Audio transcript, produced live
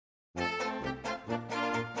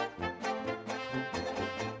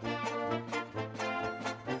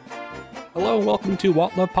Hello and welcome to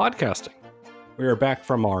What Love Podcasting. We are back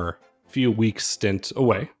from our few weeks stint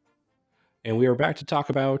away, and we are back to talk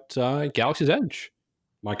about Galaxy's Edge.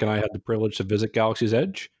 Mike and I had the privilege to visit Galaxy's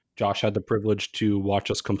Edge. Josh had the privilege to watch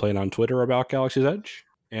us complain on Twitter about Galaxy's Edge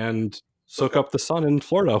and soak up the sun in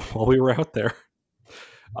Florida while we were out there.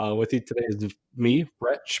 With you today is me,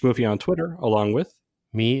 Brett Schmoofy on Twitter, along with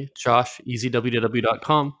me, Josh,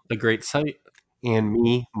 easywww.com, a great site. And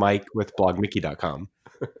me, Mike, with blogmickey.com.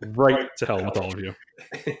 Right to hell with all of you.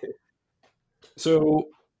 So,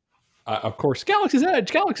 of course, Galaxy's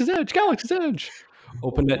Edge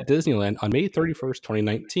opened at Disneyland on May 31st,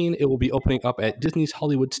 2019. It will be opening up at Disney's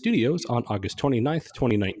Hollywood Studios on August 29th,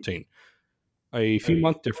 2019. A few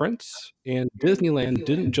month difference, and Disneyland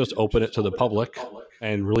didn't just open it to the public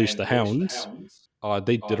and release the hounds.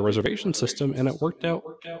 They did a reservation system, and it worked out,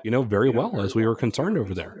 very well, as we were concerned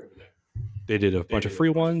over there. They did a bunch of free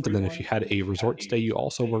ones, and then if you had a resort stay, you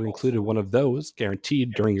also were included one of those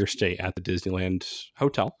guaranteed during your stay at the Disneyland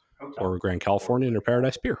Hotel or Grand Californian or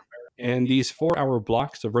Paradise Pier. And these 4-hour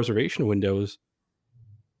blocks of reservation windows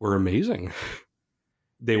were amazing.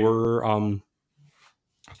 They were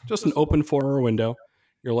just an open 4-hour window.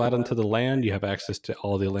 You're allowed into the land. You have access to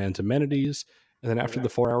all the land's amenities. And then after the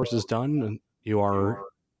 4 hours is done, you are,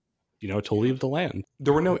 to leave the land.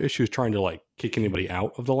 There were no issues trying to kick anybody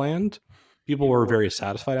out of the land. People were very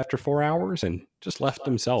satisfied after 4 hours and just left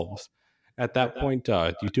themselves. At that point,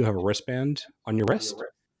 you do have a wristband on your wrist,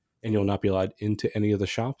 and you'll not be allowed into any of the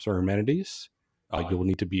shops or amenities. You will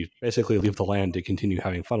need to basically leave the land to continue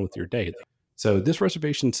having fun with your day. So this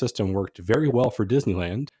reservation system worked very well for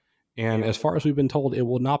Disneyland, and as far as we've been told, it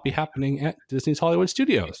will not be happening at Disney's Hollywood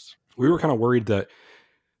Studios. We were kind of worried that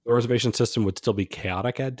the reservation system would still be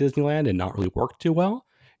chaotic at Disneyland and not really work too well,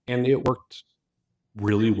 and it worked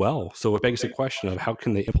really well. So it begs the question of how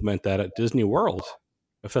can they implement that at Disney World,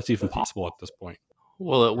 if that's even possible at this point.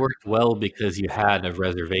 Well, it worked well because you had a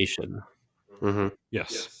reservation. Mm-hmm.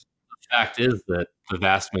 Yes. The fact is that the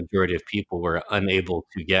vast majority of people were unable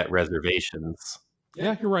to get reservations.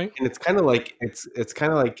 Yeah, you're right. And it's kind of like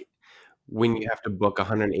when you have to book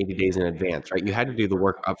 180 days in advance, right? You had to do the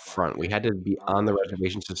work up front. We had to be on the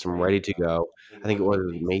reservation system ready to go. I think it was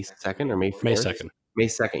May 2nd or May 4th? May 2nd. May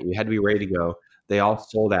 2nd. You had to be ready to go. They all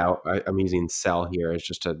sold out. I'm using sell here as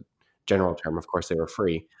just a general term. Of course, they were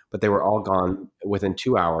free, but they were all gone within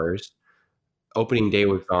 2 hours. Opening day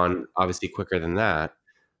was gone, obviously, quicker than that.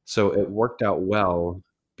 So it worked out well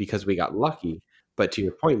because we got lucky. But to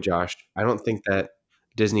your point, Josh, I don't think that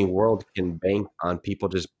Disney World can bank on people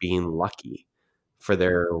just being lucky for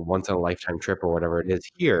their once-in-a-lifetime trip or whatever it is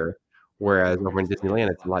here. Whereas over in Disneyland,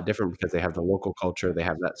 it's a lot different because they have the local culture. They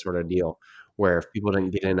have that sort of deal where if people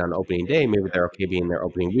didn't get in on opening day, maybe they're okay being their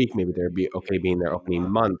opening week, maybe they're okay being their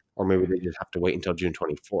opening month, or maybe they just have to wait until June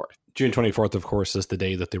 24th. June 24th, of course, is the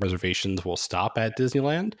day that the reservations will stop at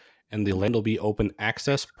Disneyland, and the land will be open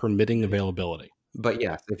access permitting availability. But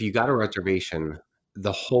yes, if you got a reservation,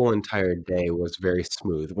 the whole entire day was very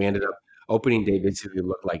smooth. We ended up opening day basically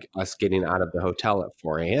looked like us getting out of the hotel at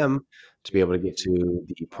 4 a.m. to be able to get to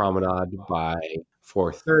the promenade by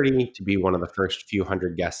 4:30 to be one of the first few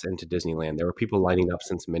hundred guests into Disneyland. There were people lining up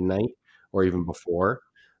since midnight or even before.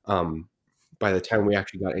 By the time we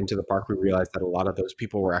actually got into the park, we realized that a lot of those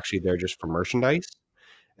people were actually there just for merchandise,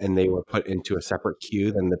 and they were put into a separate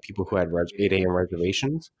queue than the people who had 8 a.m.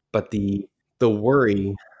 reservations. But the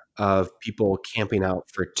worry of people camping out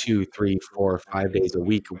for 2, 3, 4, 5 days a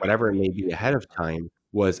week, whatever it may be ahead of time,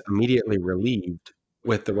 was immediately relieved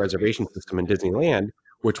with the reservation system in Disneyland,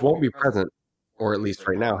 which won't be present, or at least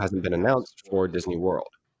right now hasn't been announced for Disney World.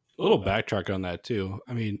 A little backtrack on that too.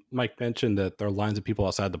 I mean, Mike mentioned that there are lines of people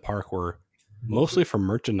outside the park were mostly for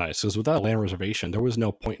merchandise, because without a land reservation, there was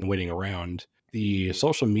no point in waiting around. The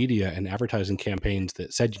social media and advertising campaigns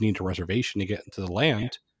that said you need a reservation to get into the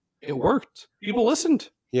land, it worked. People listened.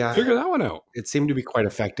 Yeah, figure that one out. It seemed to be quite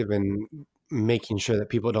effective in making sure that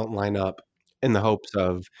people don't line up in the hopes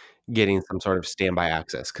of getting some sort of standby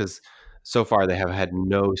access, because so far they have had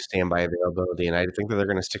no standby availability, and I think that they're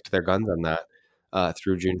going to stick to their guns on that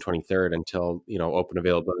through June 23rd until open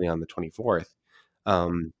availability on the 24th.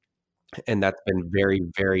 And that's been very,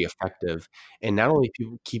 very effective. And not only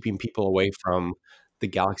keeping people away from the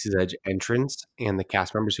Galaxy's Edge entrance and the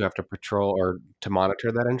cast members who have to patrol or to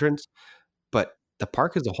monitor that entrance, but the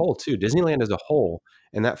park as a whole too, Disneyland as a whole.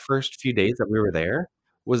 And that first few days that we were there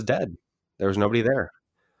was dead. There was nobody there.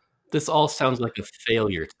 This all sounds like a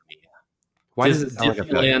failure to me. Why does it sound like a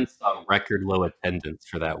failure? Disneyland saw record low attendance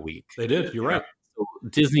for that week. They did. You're right. So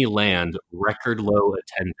Disneyland, record low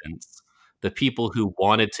attendance. The people who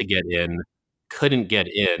wanted to get in couldn't get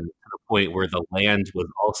in to the point where the land was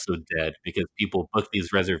also dead because people booked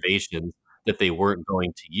these reservations that they weren't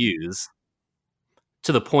going to use,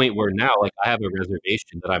 to the point where now, like, I have a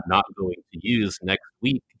reservation that I'm not going to use next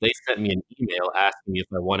week. They sent me an email asking me if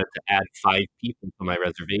I wanted to add 5 people to my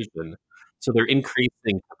reservation. So they're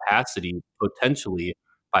increasing capacity potentially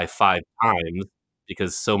by 5 times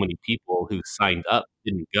because so many people who signed up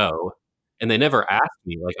didn't go. And they never asked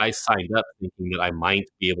me. Like, I signed up thinking that I might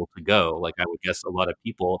be able to go. Like, I would guess a lot of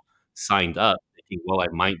people signed up thinking, well, I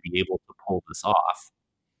might be able to pull this off,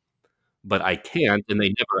 but I can't, and they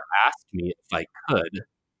never asked me if I could.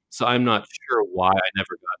 So I'm not sure why I never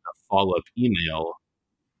got a follow-up email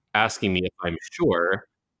asking me if I'm sure.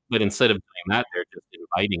 But instead of doing that, they're just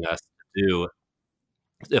inviting us to do,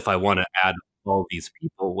 if I want to add all these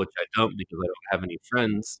people, which I don't because I don't have any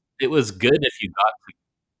friends. It was good if you got to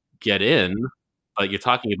get in, but you're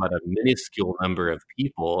talking about a minuscule number of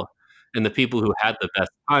people. And the people who had the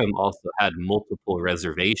best time also had multiple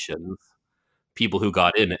reservations. People who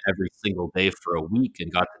got in every single day for a week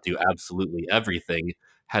and got to do absolutely everything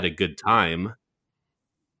had a good time.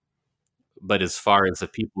 But as far as the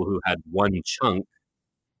people who had one chunk,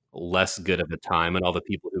 less good of a time, and all the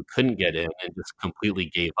people who couldn't get in and just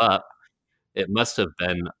completely gave up, it must have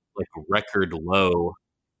been like record low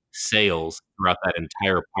sales throughout that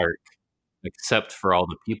entire park, except for all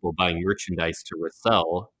the people buying merchandise to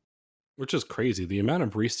resell. Which is crazy. The amount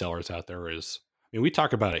of resellers out there is, I mean, we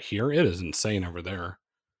talk about it here, it is insane over there.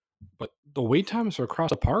 But the wait times across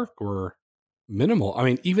the park were minimal. I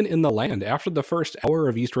mean, even in the land, after the first hour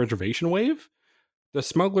of East Reservation Wave, the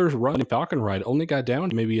Smuggler's Run and Falcon Ride only got down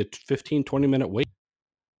to maybe a 15, 20-minute wait.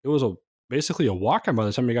 It was basically a walk-on by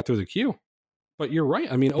the time you got through the queue. But you're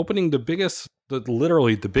right. I mean, opening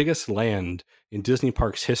literally the biggest land in Disney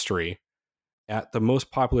Parks history at the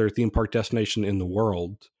most popular theme park destination in the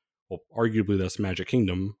world, well, arguably that's Magic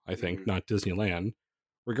Kingdom, I think, not Disneyland.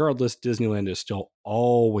 Regardless, Disneyland is still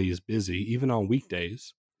always busy, even on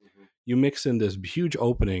weekdays. You mix in this huge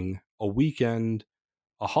opening, a weekend,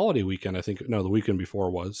 a holiday weekend, I think, no, the weekend before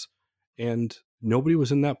was, and nobody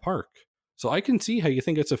was in that park. So I can see how you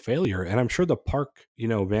think it's a failure. And I'm sure the park,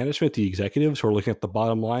 management, the executives who are looking at the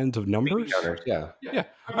bottom lines of numbers. Yeah.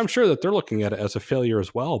 I'm sure that they're looking at it as a failure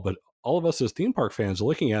as well. But all of us as theme park fans are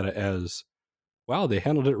looking at it as, wow, they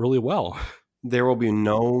handled it really well. There will be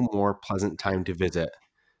no more pleasant time to visit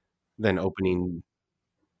than opening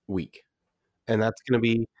week. And that's going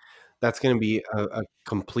to be a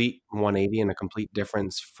complete 180 and a complete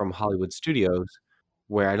difference from Hollywood Studios,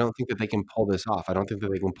 where I don't think that they can pull this off. I don't think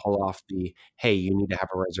that they can pull off the, hey, you need to have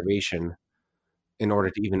a reservation in order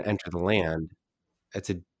to even enter the land. It's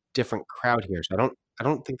a different crowd here. So I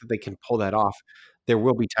don't think that they can pull that off. There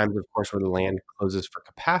will be times, of course, where the land closes for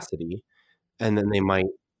capacity, and then they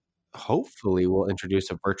might, hopefully, will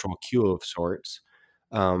introduce a virtual queue of sorts,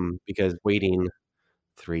 because waiting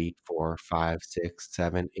 3, 4, 5, 6,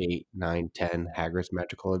 7, 8, 9, 10 Hagrid's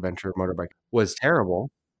Magical Adventure Motorbike was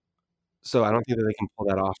terrible. So I don't think that they can pull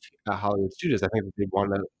that off at Hollywood Studios. I think that they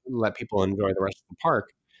want to let people enjoy the rest of the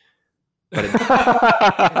park. But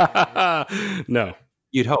No,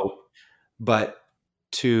 you'd hope. But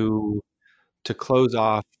to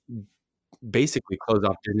basically close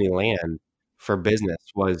off Disneyland for business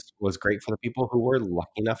was great for the people who were lucky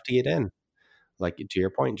enough to get in. Like, to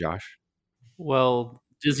your point, Josh. Well,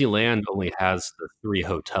 Disneyland only has the 3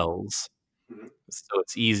 hotels, so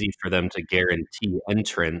it's easy for them to guarantee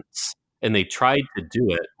entrance. And they tried to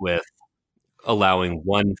do it with allowing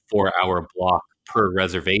 1 4-hour block per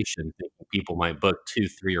reservation, thinking people might book 2,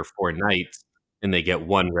 3, or 4 nights, and they get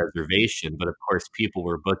 1 reservation. But of course, people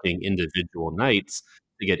were booking individual nights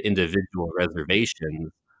to get individual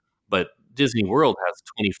reservations. But Disney World has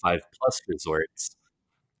 25 plus resorts.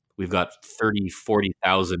 We've got 30,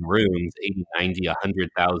 40,000 rooms, 80, 90,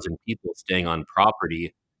 100,000 people staying on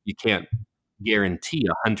property. You can't guarantee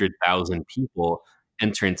 100,000 people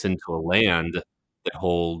entrance into a land that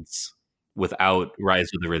holds, without Rise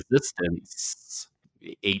of the Resistance,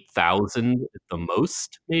 8,000 at the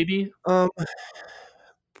most, maybe?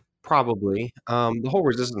 Probably. The whole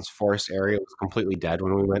Resistance Forest area was completely dead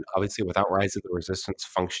when we went, obviously, without Rise of the Resistance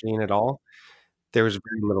functioning at all. There was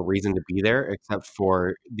very little reason to be there except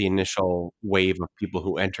for the initial wave of people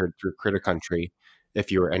who entered through Critter Country.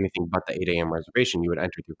 If you were anything but the 8 a.m. reservation, you would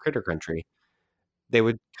enter through Critter Country. They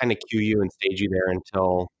would kind of queue you and stage you there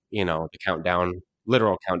until, the countdown,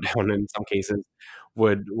 literal countdown in some cases,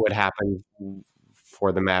 would happen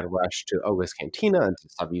for the mad rush to Oga's Cantina and to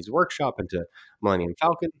Savi's Workshop and to Millennium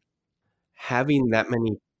Falcon. Having that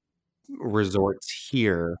many resorts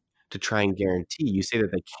here to try and guarantee, you say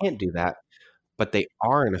that they can't do that, but they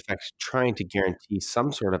are in effect trying to guarantee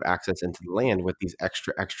some sort of access into the land with these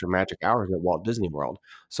extra magic hours at Walt Disney World.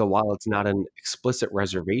 So while it's not an explicit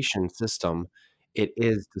reservation system, it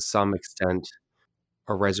is to some extent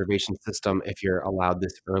a reservation system if you're allowed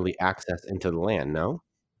this early access into the land, no?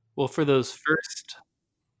 Well, for those first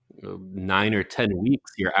 9 or 10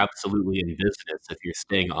 weeks, you're absolutely in business if you're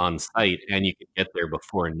staying on site and you can get there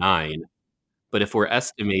before 9. But if we're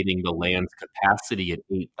estimating the land's capacity at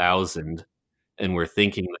 8,000 and we're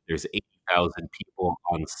thinking that there's 80,000 people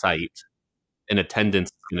on site and attendance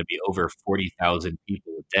is going to be over 40,000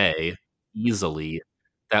 people a day easily,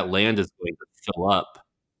 that land is going to fill up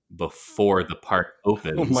before the park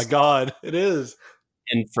opens. Oh my God, it is.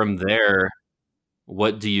 And from there,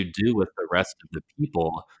 what do you do with the rest of the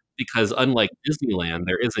people? Because unlike Disneyland,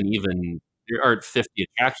 there aren't 50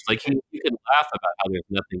 attractions. Like you can laugh about how there's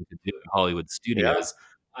nothing to do in Hollywood Studios.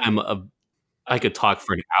 I could talk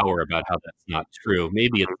for an hour about how that's not true.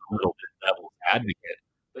 Maybe it's a little bit devil's advocate,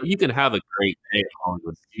 but you can have a great day at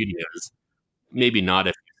Hollywood Studios. Maybe not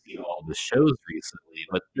if you've seen all the shows recently,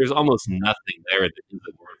 but there's almost nothing there that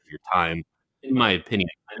isn't worth your time, in my opinion.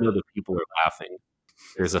 I know that people are laughing.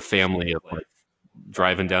 There's a family of like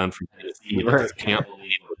driving down from Tennessee that just can't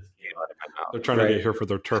believe what just came out of my mouth. They're trying to get here for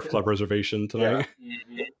their turf club reservation tonight.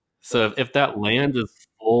 Yeah. So if that land is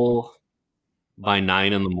full by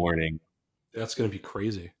 9 in the morning, that's going to be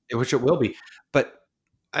crazy. Which it will be. But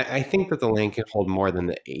I think that the land can hold more than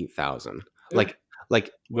the 8,000. Yeah.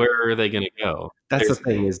 Like where are they going to go? That's the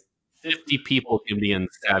thing is 50 people can be in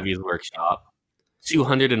Savvy's workshop.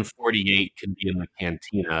 248 can be in the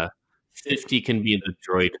cantina. 50 can be in the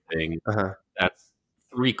droid thing. That's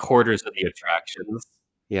 3/4 of the attractions.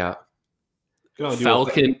 Yeah.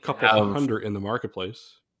 Falcon, a couple hundred in the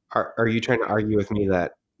marketplace. Are you trying to argue with me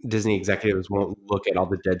that Disney executives won't look at all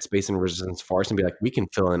the dead space in Resistance Force and be like, we can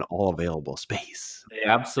fill in all available space? They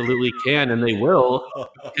absolutely can, and they will.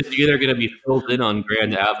 Because you're either going to be filled in on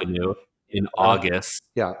Grand Avenue in August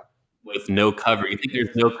with no cover. You think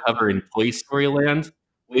there's no cover in Toy Story Land?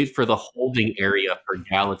 Wait for the holding area for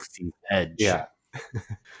Galaxy's Edge. Yeah.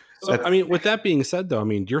 So, I mean, with that being said, though, I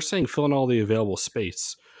mean, you're saying fill in all the available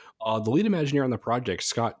space. The lead Imagineer on the project,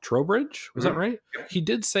 Scott Trowbridge, was that right? He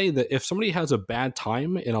did say that if somebody has a bad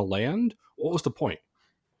time in a land, what was the point?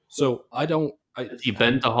 So Has he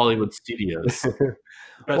been to Hollywood Studios?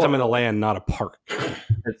 Bad time in a land, not a park.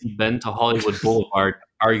 Has he been to Hollywood Boulevard,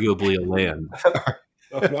 arguably a land?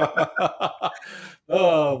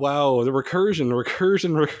 Oh, wow. The recursion.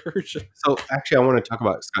 So actually, I want to talk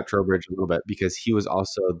about Scott Trowbridge a little bit because he was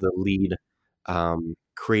also the lead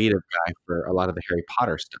creative guy for a lot of the Harry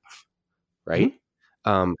Potter stuff, right?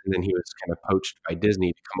 And then he was kind of poached by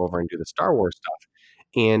Disney to come over and do the Star Wars stuff.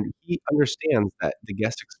 And he understands that the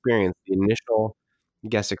guest experience, the initial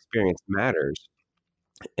guest experience matters.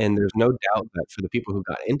 And there's no doubt that for the people who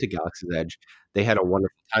got into Galaxy's Edge, they had a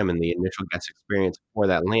wonderful time, and the initial guest experience for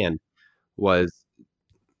that land was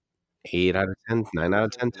 8 out of 10, 9 out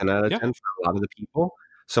of 10, 10 out of 10 for a lot of the people.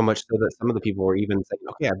 So much so that some of the people were even saying,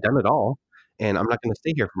 okay, I've done it all, and I'm not going to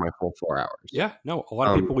stay here for my full 4 hours. Yeah, no, a lot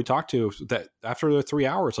of people we talked to that after the 3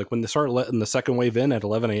 hours, like when they started letting the second wave in at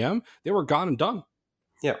 11 a.m., they were gone and done.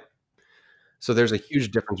 Yeah. So there's a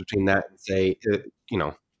huge difference between that and say,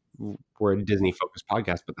 we're a Disney-focused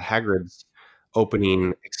podcast, but the Hagrid's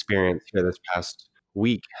opening experience here this past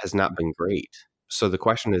week has not been great. So the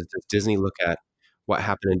question is, does Disney look at what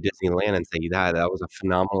happened in Disneyland and say, that was a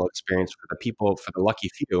phenomenal experience for the people, for the lucky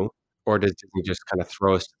few, or does Disney just kind of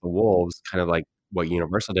throw us to the wolves, kind of like what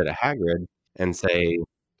Universal did at Hagrid, and say,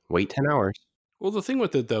 wait 10 hours? Well, the thing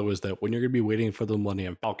with it, though, is that when you're going to be waiting for the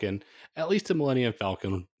Millennium Falcon, at least the Millennium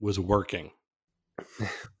Falcon was working.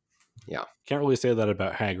 Yeah. Can't really say that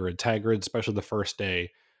about Hagrid. Hagrid, especially the first day,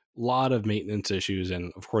 a lot of maintenance issues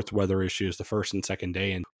and, of course, weather issues the first and second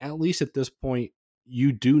day. And at least at this point,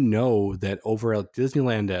 you do know that over at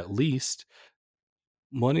Disneyland, at least,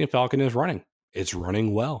 Millennium Falcon is running. It's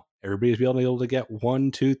running well. Everybody's able to get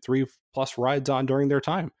 1, 2, 3 plus rides on during their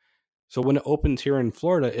time. So when it opens here in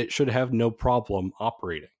Florida, it should have no problem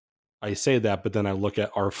operating. I say that, but then I look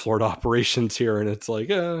at our Florida operations here and it's like,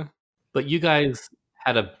 But you guys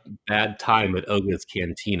had a bad time at Oga's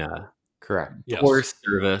Cantina. Correct. Yes. Poor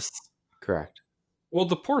service. Correct. Well,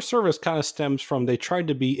 the poor service kind of stems from they tried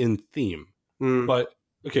to be in theme. But,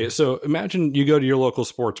 okay, so imagine you go to your local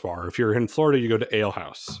sports bar. If you're in Florida, you go to Ale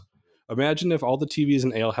House. Imagine if all the TVs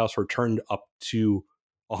in Ale House were turned up to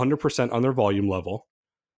 100% on their volume level.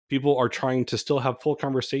 People are trying to still have full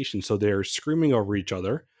conversation, so they're screaming over each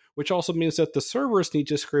other, which also means that the servers need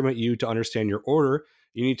to scream at you to understand your order.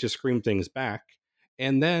 You need to scream things back.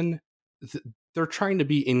 And then they're trying to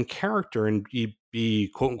be in character and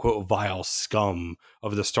be quote unquote vile scum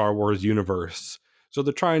of the Star Wars universe. So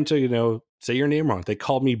they're trying to, say your name wrong. They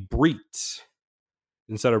called me Breet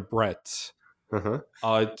instead of Brett.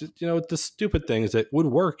 The stupid things that would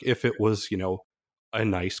work if it was, a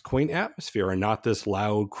nice, quaint atmosphere and not this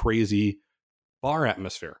loud, crazy bar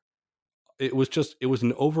atmosphere. It was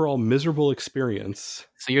an overall miserable experience.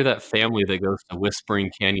 So you're that family that goes to Whispering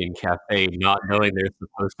Canyon Cafe not knowing they're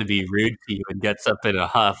supposed to be rude to you and gets up in a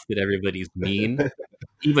huff that everybody's mean,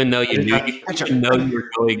 even though you were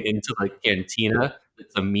going into the cantina.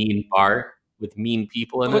 It's a mean bar with mean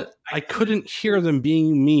people in it. I couldn't hear them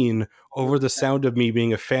being mean over the sound of me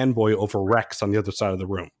being a fanboy over Rex on the other side of the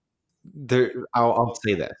room. I'll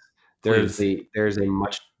say this: the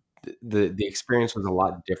experience was a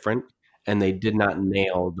lot different, and they did not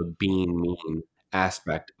nail the being mean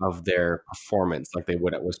aspect of their performance like they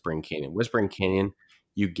would at Whispering Canyon. Whispering Canyon,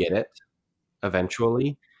 you get it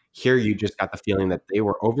eventually. Here, you just got the feeling that they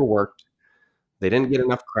were overworked. They didn't get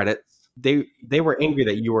enough credits. They were angry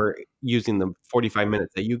that you were using the 45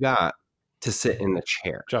 minutes that you got to sit in the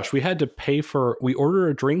chair. Josh, we had to we ordered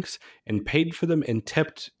our drinks and paid for them and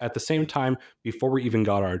tipped at the same time before we even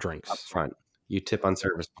got our drinks. Up front. You tip on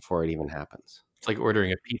service before it even happens. It's like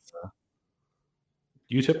ordering a pizza.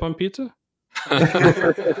 You tip on pizza?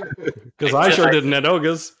 Because I sure didn't at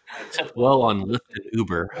Oga's. I tip well on Lyft and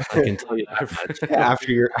Uber. I can tell you that much.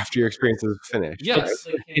 after your experience is finished. Yes,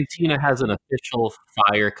 right? Cantina has an official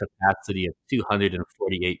fire capacity of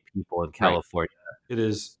 248 people in California. Right. It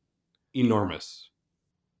is enormous.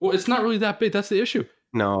 Well, it's not really that big. That's the issue.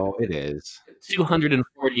 No, it is.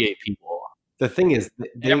 248 people. The thing is,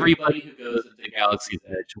 everybody who goes into Galaxy's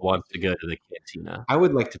Edge wants to go to the cantina. I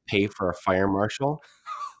would like to pay for a fire marshal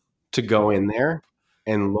to go in there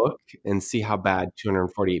and look and see how bad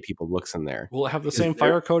 248 people looks in there. Will it have the same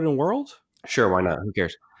fire code in World? Sure, why not? Who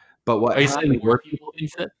cares? But what are you saying? More people can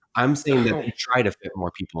fit? I'm saying that they try to fit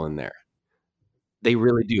more people in there. They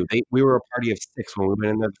really do. We were a party of 6 when we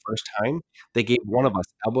went in there the first time. They gave one of us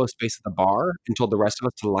elbow space at the bar and told the rest of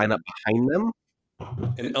us to line up behind them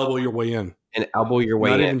and elbow your way in. Not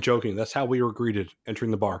even joking. That's how we were greeted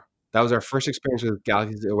entering the bar. That was our first experience with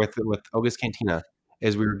Galaxy's with Oga's Cantina.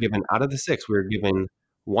 Is we were given, out of the 6, we were given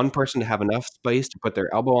one person to have enough space to put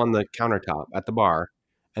their elbow on the countertop at the bar,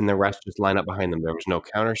 and the rest just line up behind them. There was no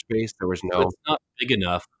counter space. There was no. It's not big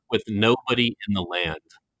enough with nobody in the land.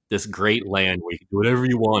 This great land where you could do whatever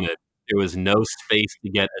you wanted. There was no space to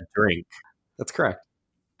get a drink. That's correct.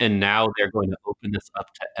 And now they're going to open this up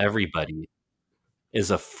to everybody. Is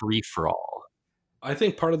a free for all. I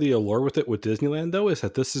think part of the allure with it with Disneyland, though, is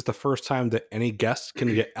that this is the first time that any guest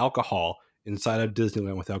can get alcohol inside of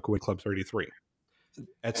Disneyland without going Club 33.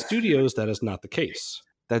 At Studios, that is not the case.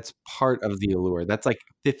 That's part of the allure. That's like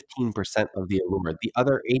 15% of the allure. The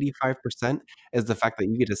other 85% is the fact that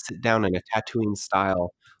you get to sit down in a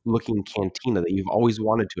Tatooine-style looking cantina that you've always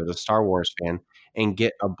wanted to as a Star Wars fan and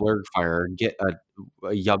get a Blurgfire, get a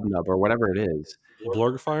Yub Nub, or whatever it is.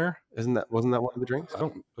 Blurgfire? Wasn't that one of the drinks?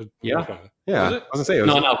 Yeah. I was gonna say it was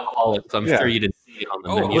non-alcoholic. So I'm sure you didn't see it on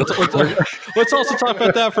the menu. Let's also talk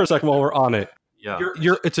about that for a second while we're on it. Yeah,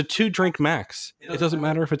 it's a 2-drink max. It doesn't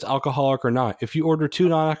matter if it's alcoholic or not. If you order 2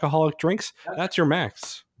 non-alcoholic drinks, that's your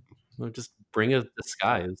max. Well, just bring a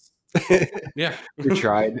disguise. Yeah, we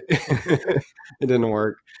tried. It didn't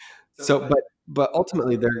work. So, but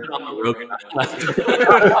ultimately, they're.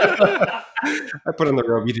 I put on the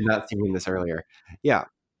robe. You did not see me in this earlier. Yeah,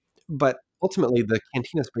 but ultimately, the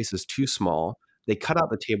cantina space is too small. They cut out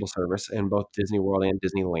the table service in both Disney World and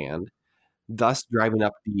Disneyland, thus driving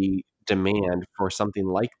up the demand for something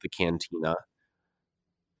like the cantina,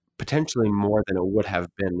 potentially more than it would have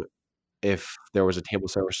been if there was a table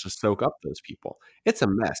service to soak up those people. It's a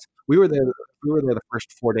mess. We were there the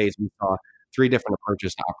first 4 days. We saw 3 different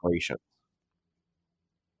approaches to operation.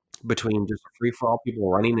 Between just free-for-all people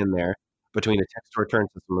running in there, between a text-to-return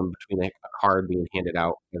system, and between a card being handed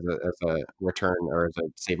out as a return or as a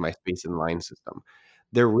save my space in line system.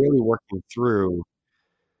 They're really working through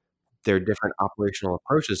their different operational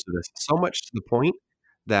approaches to this, so much to the point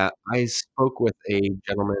that I spoke with a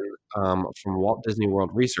gentleman from Walt Disney World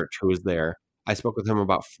Research who was there. I spoke with him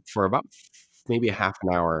for about maybe a half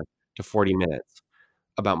an hour to 40 minutes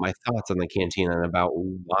about my thoughts on the cantina and about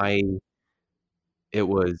why it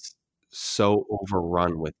was so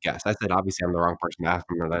overrun with guests. I said, obviously, I'm the wrong person to ask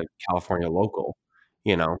him. The California local,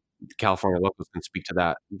 the California locals can speak to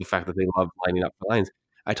that. The fact that they love lining up for lines.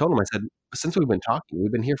 I told him, I said, since we've been talking,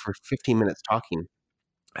 we've been here for 15 minutes talking.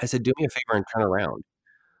 I said, do me a favor and turn around.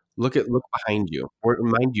 Look behind you. Or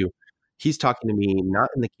mind you, he's talking to me not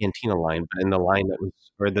in the cantina line, but in the line that was,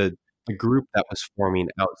 or the a group that was forming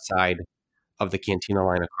outside of the Cantina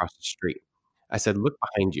line across the street. I said, look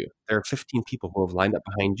behind you. There are 15 people who have lined up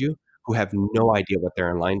behind you who have no idea what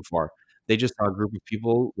they're in line for. They just saw a group of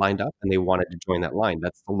people lined up and they wanted to join that line.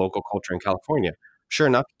 That's the local culture in California. Sure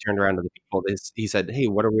enough, he turned around to the people. He said, hey,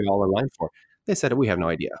 what are we all in line for? They said, we have no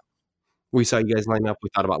idea. We saw you guys line up. We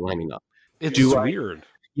thought about lining up. It's Do I- weird.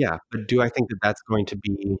 Yeah, but do I think that that's going to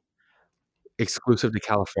be exclusive to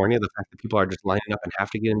California? The fact that people are just lining up and have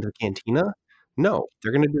to get into the Cantina? No,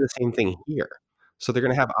 they're going to do the same thing here. So they're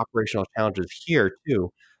going to have operational challenges here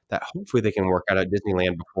too that hopefully they can work out at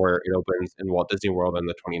Disneyland before it opens in Walt Disney World on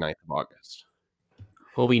the 29th of August.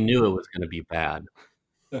 Well, we knew it was going to be bad.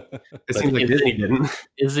 It seems like Disney didn't.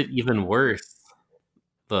 Is it even worse,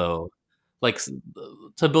 though? Like,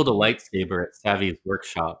 to build a lightsaber at Savvy's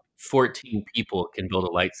workshop, 14 people can build a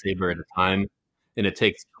lightsaber at a time, and it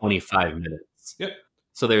takes 25 minutes. Yep.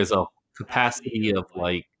 So there's a capacity of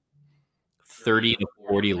like 30 to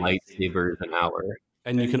 40 lightsabers an hour.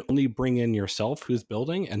 And you can only bring in yourself who's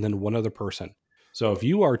building and then one other person. So if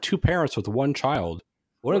you are two parents with one child,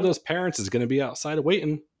 one of those parents is going to be outside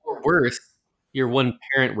waiting. Or worse, you're one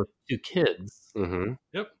parent with two kids.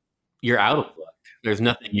 Mm-hmm. You're out of luck. There's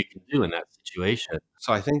nothing you can do in that situation.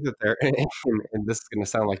 So I think that there, and this is going to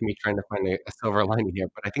sound like me trying to find a silver lining here,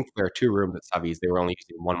 but I think there are two rooms at Savvy's. They were only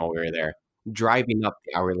using one while we were there, driving up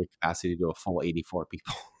the hourly capacity to a full 84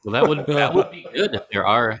 people. Well, that would be good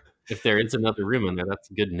if there is another room in there. That's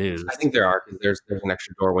good news. I think there are, because there's an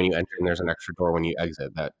extra door when you enter and there's an extra door when you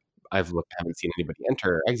exit that I've looked, haven't seen anybody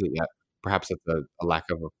enter or exit yet. Perhaps it's a lack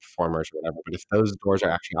of performers or whatever. But if those doors are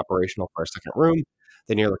actually operational for a second room,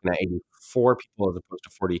 then you're looking at 84 people as opposed to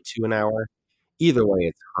 42 an hour. Either way,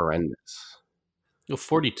 it's horrendous. Well,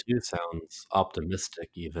 42 sounds optimistic,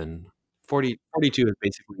 even. 42 is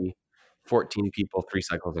basically 14 people, 3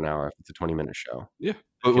 cycles an hour if it's a 20-minute show. Yeah.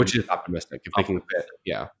 Which is optimistic if they can fit.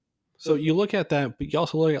 Yeah. So you look at that, but you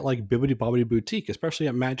also look at like Bibbidi Bobbidi Boutique, especially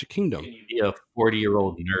at Magic Kingdom. Can you be a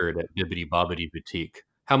 40-year-old nerd at Bibbidi Bobbidi Boutique?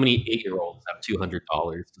 How many 8-year-olds have $200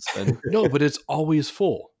 to spend? No, but it's always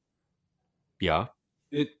full. Yeah.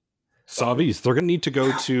 Savvy's, they're going to need to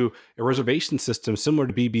go to a reservation system similar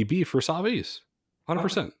to BBB for Savvy's.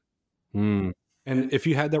 100%. Hmm. And if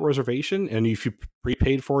you had that reservation and if you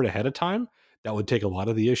prepaid for it ahead of time, that would take a lot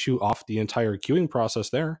of the issue off the entire queuing process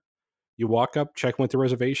there. You walk up, check with the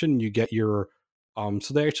reservation, you get your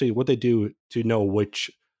so they actually, what they do to know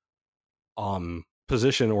which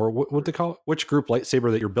position or what they call it, which group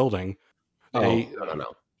lightsaber that you're building. No.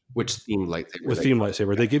 Which themed lightsaber? With themed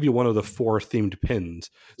lightsaber, they give you one of the 4 themed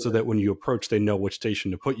pins so that when you approach, they know which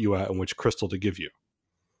station to put you at and which crystal to give you.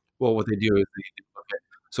 Well, what they do is they look at,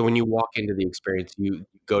 so when you walk into the experience, you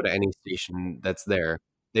go to any station that's there.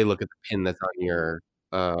 They look at the pin that's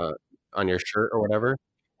on your shirt or whatever,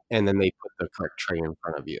 and then they put the correct tray in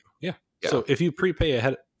front of you. Yeah. Yeah. So if you prepay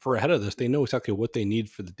ahead of this, they know exactly what they need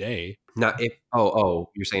for the day. Not if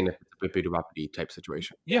you're saying if it's a Bibbidi Bobbidi type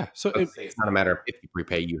situation. Yeah. So It's not a matter of if you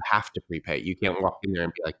prepay, you have to prepay. You can't walk in there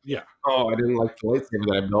and be like, yeah, oh, I didn't like the lightsaber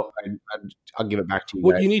that I built. I'll give it back to you.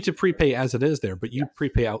 well, guys. you need to prepay as it is there, but you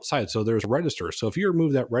prepay outside. So there's a register. So if you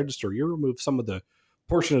remove that register, you remove some of the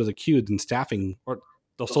portion of the queue and staffing, or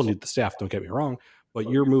they'll still need the staff, don't get me wrong, but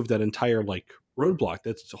you remove that entire like roadblock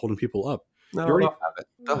that's holding people up. No, you already- they'll have it.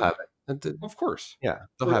 They'll have it. Of course. Yeah,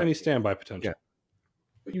 they'll For have any it. standby potential. Yeah.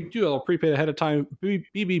 But you do all prepaid ahead of time.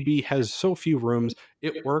 BBB has so few rooms.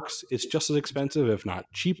 It works. It's just as expensive, if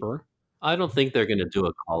not cheaper. I don't think they're going to do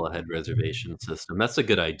a call-ahead reservation system. That's a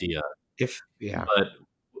good idea. But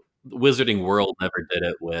Wizarding World never did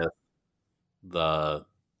it with the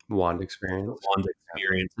Wand experience. Wand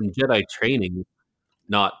experience. And Jedi training,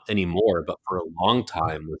 not anymore, but for a long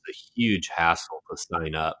time was a huge hassle to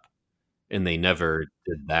sign up. And they never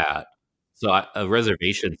did that. So a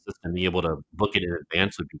reservation system, being able to book it in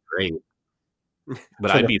advance would be great. But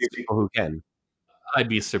For I'd the be few people who can. I'd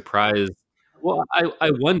be surprised. Well,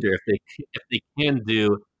 I wonder if they can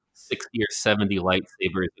do 60 or 70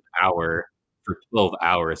 lightsabers an hour for 12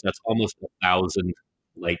 hours. That's almost 1,000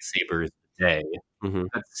 lightsabers a day. Mm-hmm.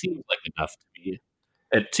 That seems like enough to me.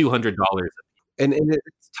 At $200. And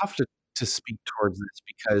it's tough to speak towards this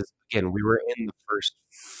because, again, we were in the first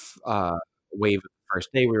wave of the first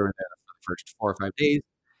day. We were there for the first 4 or 5 days.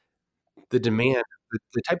 The demand,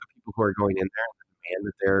 the type of people who are going in there, the demand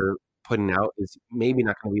that they're putting out is maybe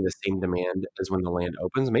not going to be the same demand as when the land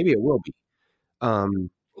opens. Maybe it will be.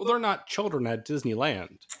 Well, they're not children at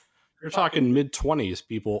Disneyland. You're talking mid-20s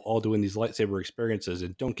people all doing these lightsaber experiences.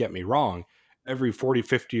 And don't get me wrong, every 40,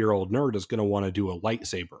 50-year-old nerd is going to want to do a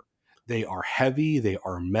lightsaber. They are heavy. They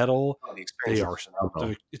are metal. The experience They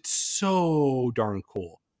are. It's so darn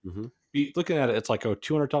cool. Mm-hmm. Be looking at it, it's like, oh,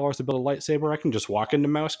 $200 to build a lightsaber. I can just walk into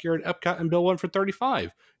Mouse Gear at Epcot and build one for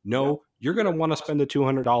 $35. No, you're going to want to spend the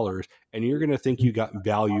 $200, and you're going to think you got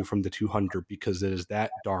value from the $200 because it is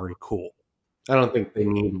that darn cool. I don't think they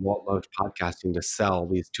need Walt Loves Podcasting to sell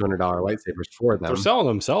these $200 lightsabers for them. They're selling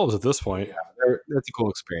themselves at this point. Yeah, that's a cool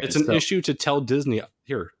experience. It's an issue to tell Disney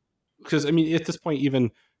here, because I mean, at this point,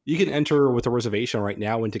 even you can enter with a reservation right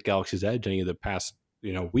now into Galaxy's Edge any of the past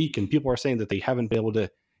week, and people are saying that they haven't been able to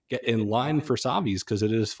get in line for Savi's because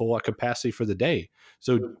it is full at capacity for the day.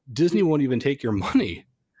 So Disney won't even take your money.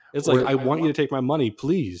 It's like, I want you to take my money,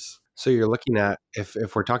 please. So you're looking at, if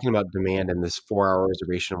we're talking about demand in this 4-hour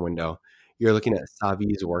reservation window, you're looking at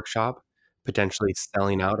Savi's workshop potentially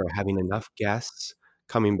selling out or having enough guests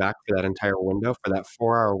coming back for that entire window, for that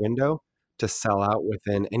 4-hour window, to sell out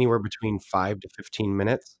within anywhere between 5 to 15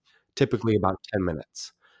 minutes, typically about 10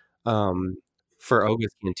 minutes. For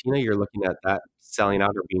Oga's Cantina, you're looking at that selling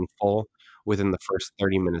out or being full within the first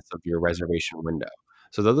 30 minutes of your reservation window.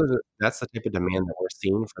 So that's the type of demand that we're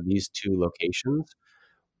seeing for these two locations,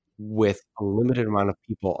 with a limited amount of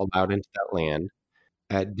people allowed into that land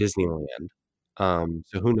at Disneyland.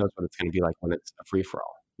 So who knows what it's going to be like when it's a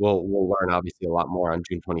free-for-all. We'll learn obviously a lot more on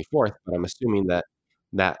June 24th, but I'm assuming that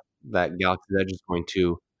Galaxy's Edge is going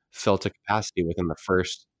to fill to capacity within the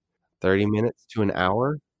first 30 minutes to an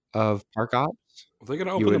hour of park ops. Are they going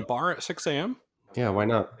to open a bar at 6 a.m.? Yeah, why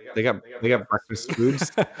not? They got breakfast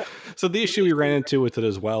foods. So the issue we ran into with it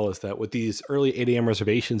as well is that with these early 8 a.m.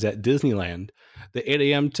 reservations at Disneyland, the 8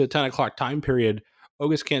 a.m. to 10 o'clock time period,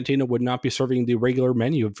 Oga's Cantina would not be serving the regular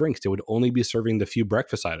menu of drinks. They would only be serving the few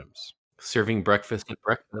breakfast items. Serving breakfast at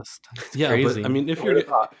breakfast. It's yeah, crazy. But I mean, if you're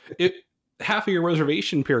half of your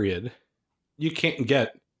reservation period, you can't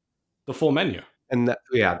get the full menu. And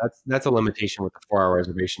that's a limitation with the 4-hour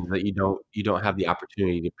reservations, that you don't have the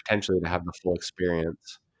opportunity to potentially to have the full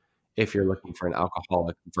experience if you're looking for an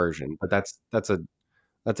alcoholic version. But that's a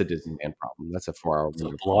Disneyland problem. That's a 4-hour. It's a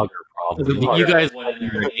blogger problem. You guys went in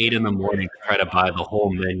there at 8 in the morning to try to buy the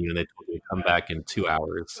whole menu, and they told you to come back in 2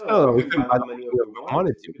 hours. No, we couldn't buy the menu if we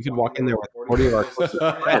wanted to. We could walk in there with 40 of our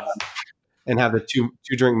closest friends and have the two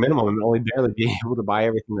drink minimum and only barely be able to buy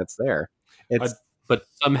everything that's there. But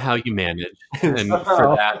somehow you manage, and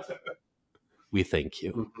for that, we thank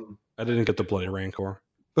you. I didn't get the bloody rancor.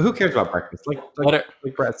 But who cares about breakfast? Like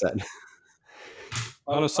Brett said.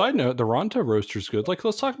 On a side note, the Ronto Roaster's good. Like,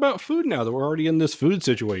 let's talk about food now that we're already in this food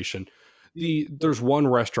situation. There's one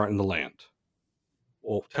restaurant in the land.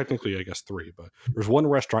 Well, technically, I guess 3, but there's one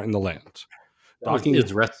restaurant in the land.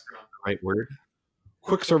 Is restaurant the right word?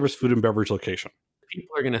 Quick service food and beverage location.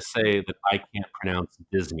 People are going to say that I can't pronounce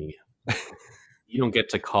Disney. You don't get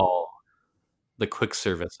to call the quick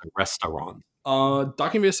service a restaurant.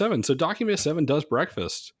 Docking Bay 7. So Docking Bay 7 does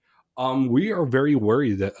breakfast. We are very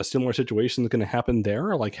worried that a similar situation is going to happen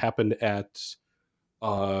there, like happened at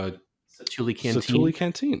Satu'li Canteen. Satu'li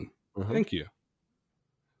Canteen. Mm-hmm. Thank you.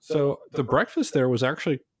 So the breakfast there was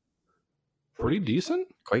actually pretty decent.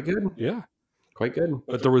 Quite good. Yeah. Quite good.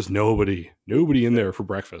 But there was nobody in there for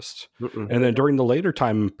breakfast. Mm-mm. And then during the later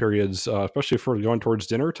time periods, especially for going towards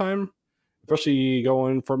dinner time, especially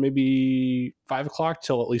going from maybe 5 o'clock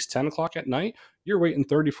till at least 10 o'clock at night, you're waiting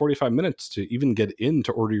 30, 45 minutes to even get in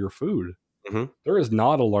to order your food. Mm-hmm. There is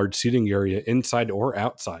not a large seating area inside or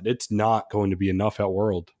outside. It's not going to be enough at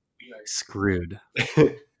World. We are screwed.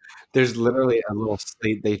 There's literally a little,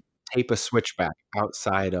 they tape a switchback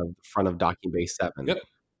outside of the front of Docking Bay 7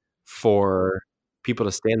 for people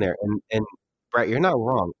to stand there. And Brett, you're not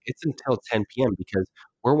wrong. It's until 10 p.m. because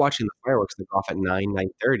we're watching the fireworks that go off at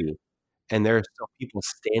 9:30. And there are still people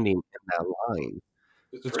standing in that line.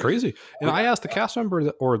 It's crazy. And I asked the cast member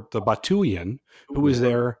or the Batuian who was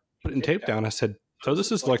there putting tape down. I said, so this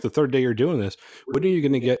is like the 3rd day you're doing this. When are you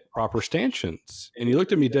going to get proper stanchions? And he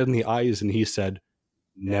looked at me dead in the eyes and he said,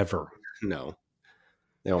 never. No.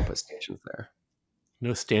 They won't put stanchions there.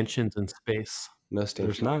 No stanchions in space. No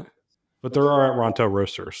stanchions. There's not. But there are at Ronto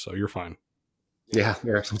Roasters, so you're fine. Yeah,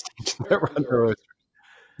 there are some stanchions at Ronto Roasters.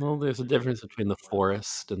 Well, there's a difference between the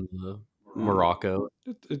forest and the Morocco.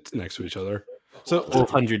 It's next to each other. So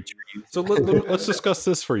 1,200 degrees. So let's discuss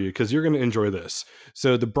this for you because you're going to enjoy this.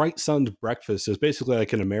 So the Bright Sun's breakfast is basically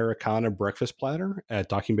like an Americana breakfast platter at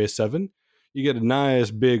Docking Bay 7. You get a nice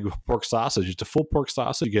big pork sausage. It's a full pork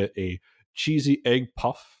sausage. You get a cheesy egg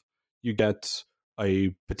puff. You get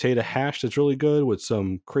a potato hash that's really good with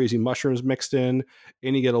some crazy mushrooms mixed in.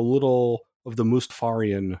 And you get a little of the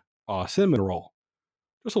Mustafarian cinnamon roll.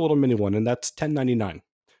 Just a little mini one, and that's $10.99.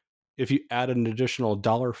 If you add an additional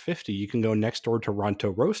 $1.50, you can go next door to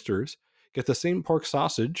Ronto Roasters, get the same pork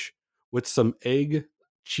sausage with some egg,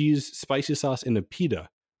 cheese, spicy sauce, and a pita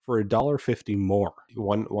for $1.50 more.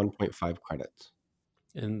 1.5 credits.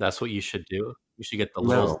 And that's what you should do. You should get the No.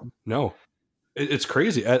 little. No, it's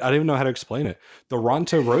crazy. I don't even know how to explain it. The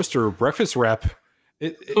Ronto Roaster breakfast wrap.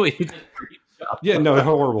 Yeah, no,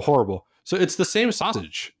 horrible. So it's the same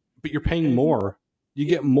sausage, but you're paying more. You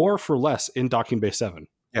get more for less in Docking Bay 7.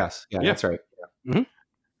 Yes, yeah, Yeah. that's right. Yeah. Mhm.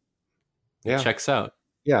 Yeah, Checks out.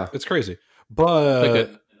 yeah. It's crazy. It's But like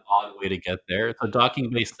an odd way to get there. So Docking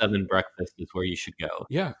Bay 7 breakfast is where you should go.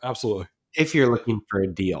 yeah, absolutely. If you're looking for a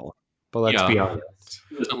deal, but let's Yeah. be honest.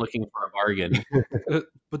 Who isn't looking for a bargain?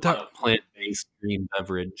 But on that a plant-based green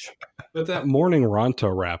beverage. morning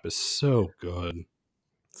Ronto wrap is so good.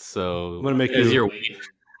 So I'm gonna make as you- you're waiting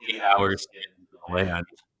 8 hours to get into the land.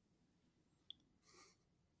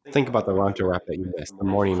 Think about the Ronto wrap that you missed. The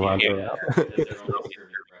morning Ronto wrap.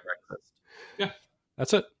 breakfast.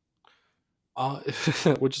 That's it.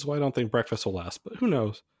 Which is why I don't think breakfast will last. But who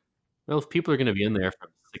knows? Well, if people are going to be in there from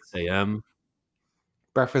 6 a.m.,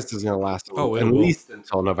 Breakfast is going to last Oh, it at will. least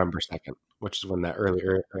until November 2nd, which is when that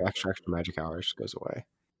earlier or extra magic hours goes away.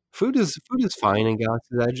 Food is fine in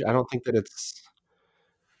Galaxy's Edge. I don't think that it's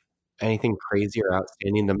anything crazy or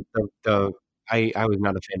outstanding. I was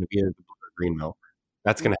not a fan of either the blue or green milk.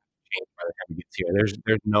 That's going to change by the time it gets here.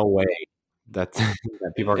 There's no way that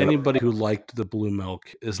people are going to Anybody who liked the blue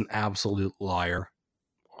milk is an absolute liar.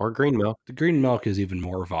 or green milk. The green milk is even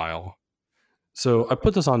more vile. So I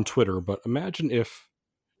put this on Twitter, but imagine if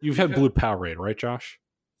you've had blue Powerade, right, Josh?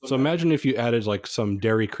 So imagine if you added like some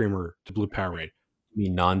dairy creamer to blue Powerade. you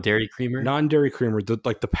mean non-dairy creamer, Non-dairy creamer,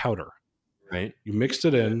 like the powder. right? You mixed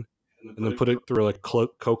it in and then put it through like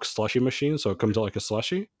Coke slushy machine so it comes out like a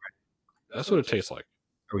slushy. That's what it tastes like.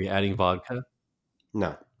 Are we adding vodka?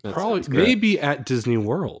 No. Probably that's great. maybe at Disney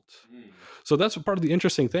World. So that's part of the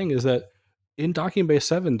interesting thing is that in Docking Bay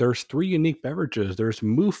 7, there's 3 unique beverages. There's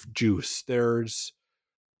Moof Juice. There's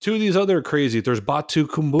 2 of these other crazy. There's Batu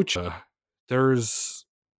Kombucha. There's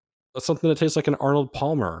something that tastes like an Arnold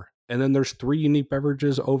Palmer. And then there's 3 unique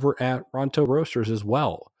beverages over at Ronto Roasters as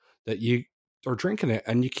well that you are drinking it.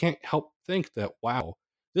 And you can't help think that, wow,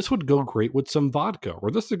 this would go great with some vodka or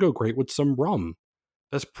this would go great with some rum.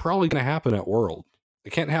 That's probably going to happen at World.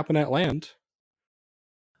 It can't happen at Land.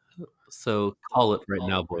 So call it right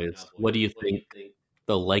now, boys. What do you think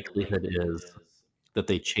the likelihood is that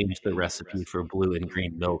they change the recipe for blue and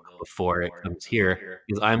green milk before it comes here?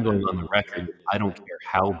 Because I'm going on the record. I don't care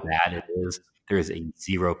how bad it is. There is a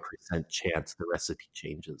 0% chance the recipe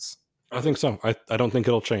changes. I think so. I don't think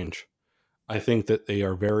it'll change. I think that they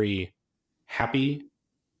are very happy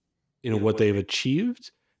in what they've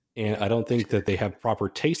achieved. And I don't think that they have proper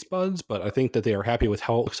taste buds, but I think that they are happy with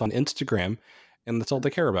how it looks on Instagram. And that's all they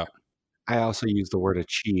care about. I also use the word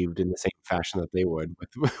achieved in the same fashion that they would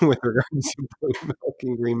with regards to blue milk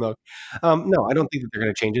and green milk. No, I don't think that they're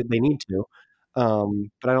going to change it. They need to,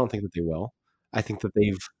 but I don't think that they will. I think that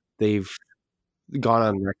they've gone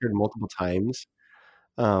on record multiple times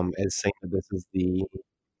as saying that this is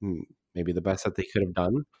maybe the best that they could have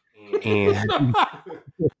done, and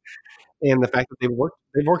and the fact that they've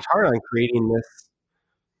worked hard on creating this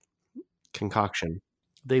concoction.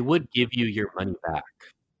 They would give you your money back,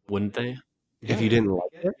 wouldn't they? If you didn't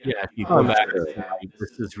like it, Yeah, if you Oh, go back sure. and say, like,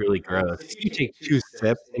 this is really gross. if you take 2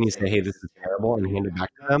 sips and you say, "Hey, this is terrible," and hand it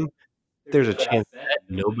back to them, there's a chance.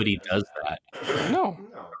 Nobody does that. No.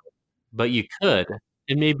 But you could,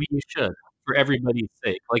 and maybe you should, for everybody's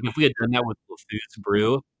sake. Like, if we had done that with LeFou's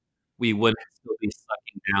brew, we wouldn't still be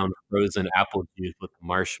sucking down frozen apple juice with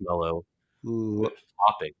marshmallow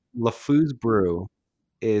topping. LeFou's brew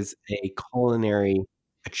is a culinary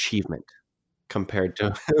achievement compared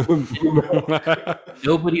to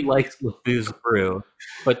Nobody likes LeFou's brew,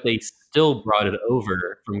 but they still brought it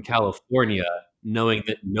over from California, knowing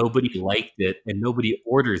that nobody liked it and nobody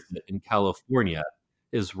orders it in California.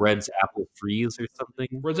 Is Red's Apple Freeze or something?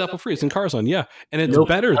 Red's Apple Freeze in Carzon, yeah. And it's Nope.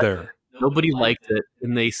 better there. Nobody liked it,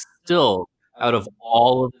 and they still, out of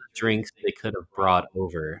all of the drinks they could have brought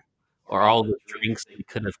over, or all the drinks they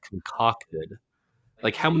could have concocted,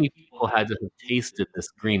 like how many people had to have tasted this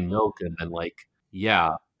green milk and been like, yeah,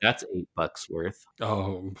 that's $8 worth.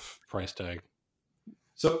 Oh, price tag.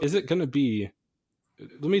 So is it going to be...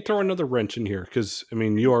 Let me throw another wrench in here because, I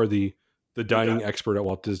mean, you are the dining expert at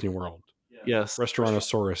Walt Disney World. Yes,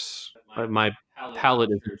 Restaurantosaurus. my palate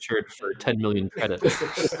is insured for 10 million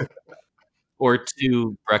credits. Or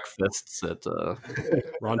 2 breakfasts at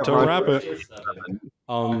Ronto Rabbit.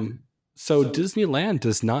 So Disneyland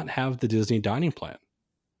does not have the Disney dining plan,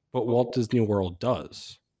 but Walt Disney World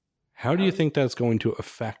does. How do you think that's going to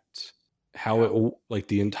affect how it, like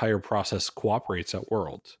the entire process cooperates at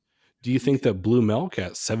World? Do you think that blue milk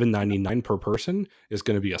at $7.99 per person is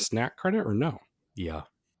going to be a snack credit or no? Yeah.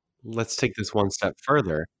 Let's take this one step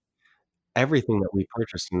further. Everything that we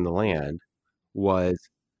purchased in the land was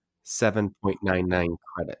 7.99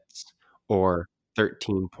 credits or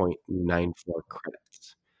 13.94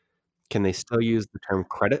 credits. Can they still use the term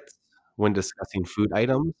credits when discussing food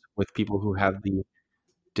items with people who have the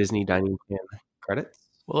Disney Dining Plan credits?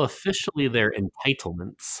 Well, officially they're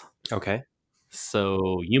entitlements. Okay.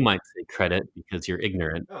 So you might say credit because you're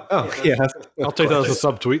ignorant. Oh, yes. I'll take that as a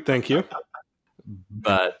subtweet. Thank you.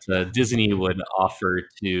 But Disney would offer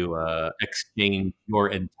to exchange your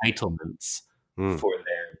entitlements Mm, for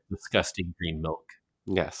their disgusting green milk.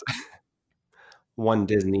 yes. One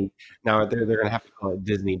Disney. Now they're going to have to call it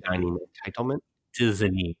Disney Dining Entitlement.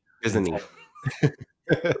 Disney. Disney.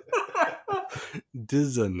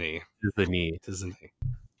 Disney. Disney.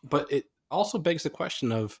 But it also begs the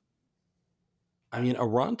question of, I mean, a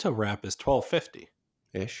Ronto wrap is $12.50.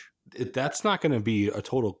 Ish. That's not going to be a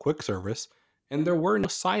total quick service. And there were no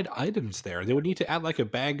side items there. They would need to add like a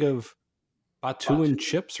bag of batu and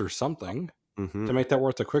chips or something Mm-hmm. to make that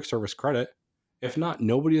worth a quick service credit. If not,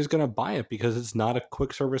 nobody is going to buy it because it's not a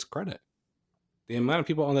quick service credit. The amount of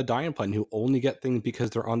people on the dining plan who only get things because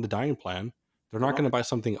they're on the dining plan, they're not going to buy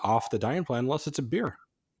something off the dining plan unless it's a beer.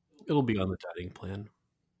 It'll be on the dining plan.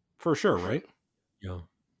 For sure, right? Yeah.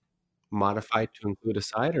 Modified to include a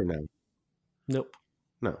side or no? Nope.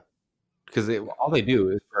 No. Because all they do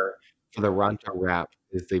is for the Ronto wrap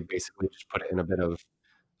is they basically just put it in a bit of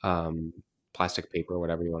plastic paper,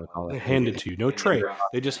 whatever you want to call They it. hand it to you. No tray.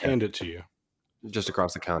 They just hand it to you. Just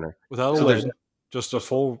across the counter. Without a So there's- lid. Just a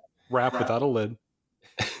full wrap without a lid.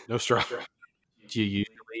 No straw. Do you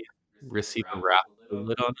usually receive a wrap with a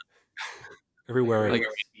lid on it? Everywhere. Like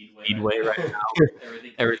a Speedway right now?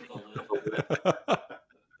 Everything with a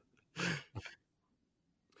lid.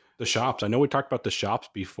 The shops. I know we talked about the shops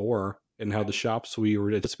before and how the shops we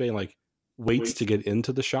were anticipating like waits to get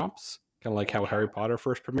into the shops. Kind of like how Harry Potter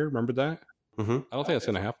first premiered. Remember that? Mm-hmm. I don't think that's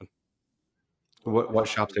going to happen. What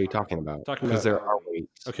shops are you talking about? Talking Because about- there are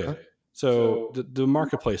waits. Okay. Huh? So the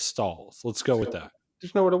marketplace stalls. Let's go with that.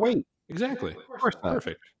 There's nowhere to wait. Exactly. Of course not.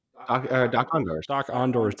 Perfect. Doc Ondor's. Doc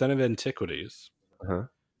Ondor's Den of Antiquities Uh-huh.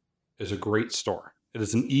 is a great store. It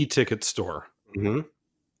is an e-ticket store. Mm-hmm.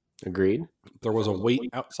 Agreed. There was a wait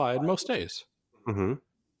outside most days. Mm-hmm.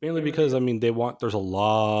 Mainly because, I mean, there's a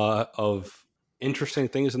lot of interesting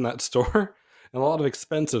things in that store and a lot of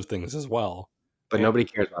expensive things as well. But Yeah. nobody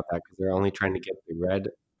cares about that because they're only trying to get the red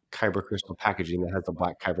kyber crystal packaging that has the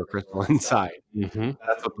black kyber crystal inside. Mm-hmm.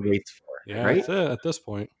 That's what the wait's for, Yeah, right? that's it at this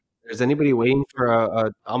point. Is anybody waiting for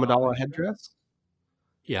a Amidala headdress?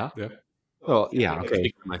 Yeah. Well, yeah, I can okay.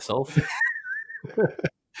 speak for myself.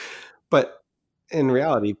 But in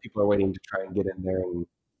reality, people are waiting to try and get in there and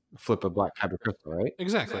flip a black kyber crystal, right?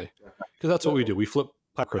 Exactly. Because that's what we do. We flip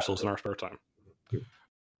black crystals in our spare time.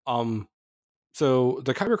 So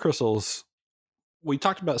the kyber crystals, we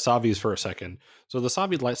talked about Savi's for a second. So the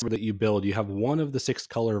Savi lightsaber that you build, you have one of the 6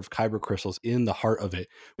 color of kyber crystals in the heart of it,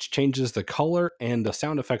 which changes the color and the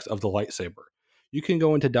sound effects of the lightsaber. You can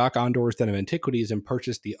go into Doc Ondor's Den of Antiquities and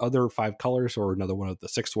purchase the other 5 colors or another one of the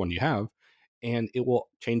 6th one you have, and it will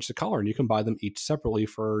change the color. And you can buy them each separately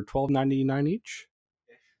for $12.99 each.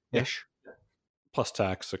 Ish. Plus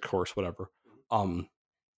tax, of course, whatever.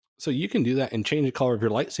 So you can do that and change the color of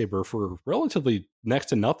your lightsaber for relatively next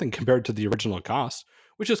to nothing compared to the original cost,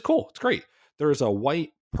 which is cool. It's great. There's a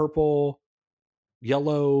white, purple,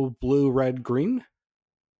 yellow, blue, red, green.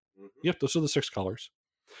 Yep, those are the 6 colors.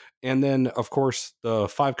 And then, of course, the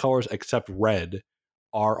 5 colors except red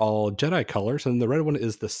are all Jedi colors, and the red one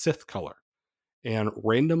is the Sith color. And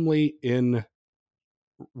randomly in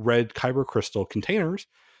red kyber crystal containers,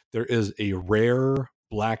 there is a rare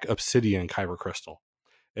black obsidian kyber crystal.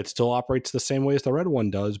 It still operates the same way as the red one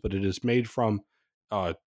does, but it is made from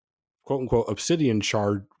quote unquote obsidian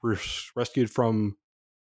shard rescued from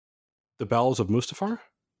the bowels of Mustafar.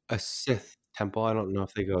 A Sith temple. I don't know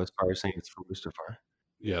if they go as far as saying it's from Mustafar.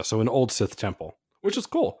 Yeah, so an old Sith temple, which is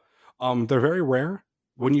cool. They're very rare.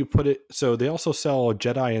 When you put it, so they also sell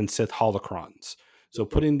Jedi and Sith holocrons. So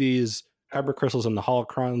putting these kyber crystals in the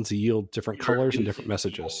holocrons yield different colors and different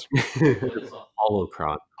messages. What is a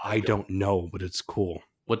holocron? I don't know, but it's cool.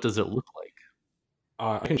 What does it look like?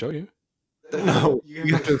 I can show you. No,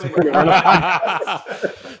 you have to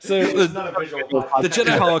So the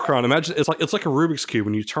Jedi holocron, imagine it's like a Rubik's cube.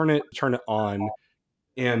 When you turn it on,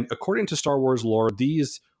 and according to Star Wars lore,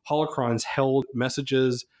 these holocrons held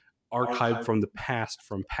messages archived from the past,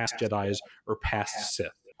 from past Jedis or past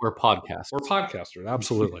Sith. We're podcasts. We're podcasters,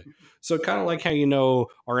 absolutely. So kind of like how,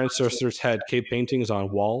 our ancestors had cave paintings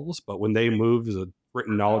on walls, but when they moved, the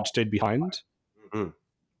written knowledge stayed behind. Mm.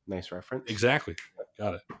 Nice reference. Exactly.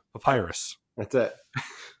 Got it. Papyrus. That's it.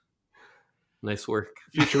 Nice work.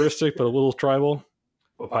 Futuristic, but a little tribal.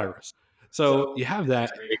 Papyrus. So you have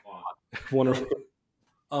that. Wonderful.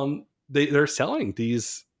 They're selling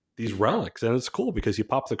these relics, and it's cool because you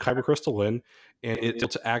pop the kyber crystal in, and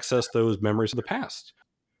it's to access those memories of the past.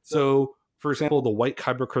 So, for example, the white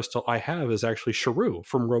kyber crystal I have is actually Sharu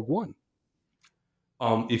from Rogue One.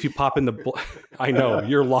 If you pop in the, I know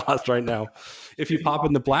you're lost right now. If you pop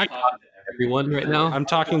in the black, Everyone right now? I'm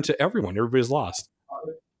talking to everyone. Everybody's lost.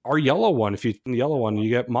 Our yellow one, if you in the yellow one, you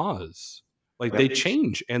get Maz. Like they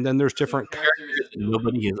change, and then there's different characters that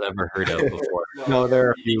nobody has ever heard of before. No,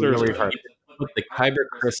 they're There's really hard. Put the kyber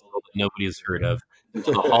crystal that nobody's heard of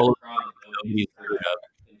into the holocron that nobody's heard of,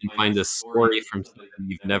 and find a story from something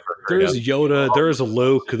you've never heard There's of. Yoda, there's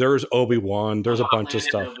Luke, there's Obi-Wan, there's a bunch of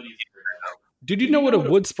stuff. Did you know what a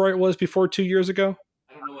wood sprite was before 2 years ago?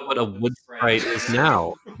 I don't know what a wood sprite is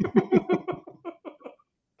now.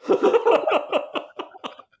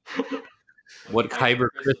 What kyber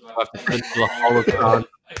crystal have to put into the holocron?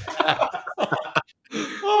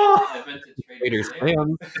 Trader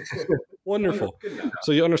Sam. Wonderful.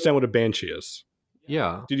 So you understand what a banshee is.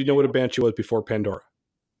 Yeah. Did you know what a banshee was before Pandora?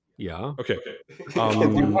 Yeah. Okay.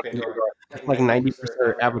 Like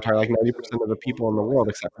 90% Avatar, like 90% of the people in the world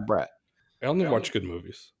except for Brett. I only watch good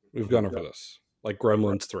movies. We've gone over this. Like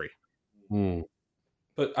Gremlins 3. Hmm.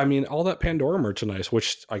 But I mean, all that Pandora merchandise,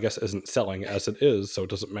 which I guess isn't selling as it is, so it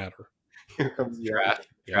doesn't matter. Here comes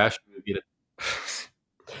Trash movie.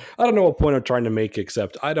 I don't know what point I'm trying to make,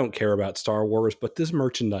 except I don't care about Star Wars, but this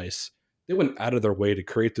merchandise, they went out of their way to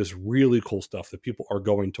create this really cool stuff that people are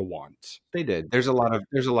going to want. They did. There's a lot of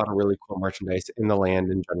really cool merchandise in the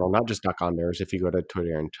land in general, not just Duck on Nerves. If you go to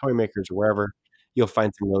Toy and Toy Makers or wherever, you'll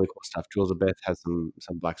find some really cool stuff. Elizabeth has some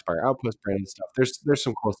Black Spire Outpost branded stuff. There's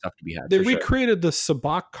some cool stuff to be had. They for sure. recreated the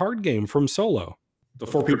Sabacc card game from Solo. The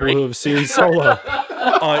four people who have seen Solo.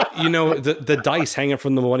 The dice hanging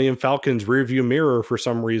from the Millennium Falcon's rearview mirror for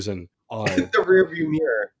some reason. The rear view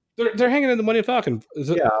mirror. They're hanging in the Millennium Falcon.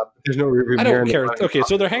 Yeah, there's no rear view I mirror. don't care. Okay,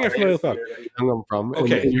 so they're hanging from the Millennium Falcon. Hung them from.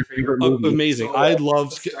 Okay. In your favorite movie. Amazing. I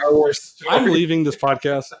love Star Wars. I'm leaving this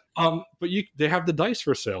podcast. But they have the dice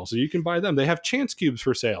for sale, so you can buy them. They have chance cubes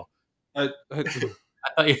for sale. I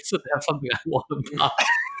thought you said that's something I want to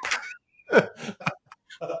buy.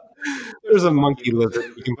 There's a monkey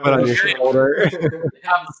lizard you can put on your shoulder. They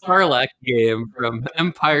have the Sarlacc game from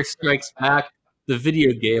Empire Strikes Back, the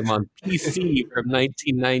video game on PC from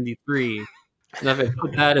 1993. And if I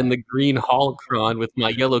put that in the green holocron with my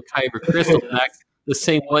yellow kyber crystal back, the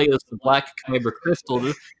same way as the black kyber crystal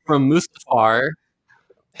from Mustafar,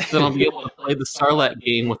 then I'll be able to play the Sarlacc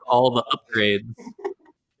game with all the upgrades.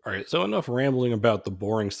 All right, so enough rambling about the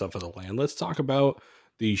boring stuff of the land. Let's talk about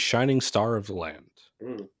the shining star of the land.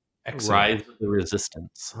 Excellent. Rise of the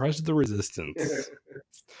Resistance. Rise of the Resistance.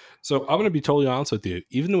 So I'm going to be totally honest with you.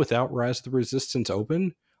 Even without Rise of the Resistance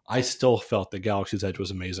open, I still felt that Galaxy's Edge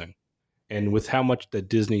was amazing. And with how much that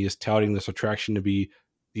Disney is touting this attraction to be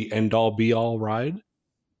the end-all, be-all ride,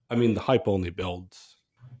 I mean, the hype only builds.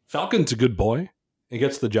 Falcon's a good boy. It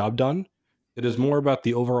gets the job done. It is more about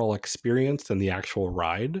the overall experience than the actual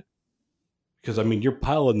ride. Because, I mean, you're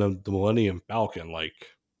piloting the Millennium Falcon, like...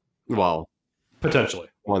 Well, potentially.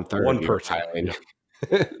 1/3. One person.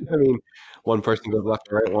 I mean, one person goes left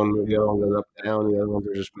to right, the other one goes up and down, the other ones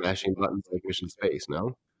are just mashing buttons like Mission Space,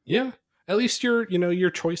 no? Yeah. At least your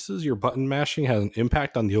choices, your button mashing has an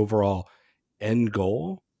impact on the overall end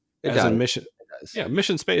goal. It As does. a mission. It does. Yeah,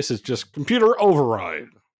 Mission Space is just computer override.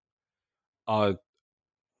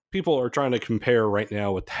 People are trying to compare right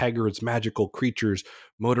now with Haggard's magical creatures,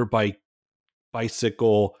 motorbike,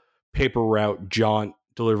 bicycle, paper route, jaunt,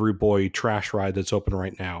 delivery boy, trash ride that's open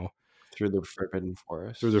right now. Through the Forbidden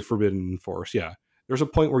Forest. Through the Forbidden Forest, yeah. There's a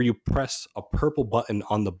point where you press a purple button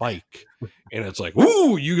on the bike, and it's like,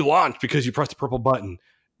 woo, you launch because you pressed the purple button.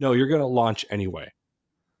 No, you're going to launch anyway.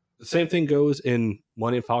 The same thing goes in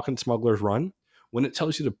Millennium Falcon Smuggler's Run. When it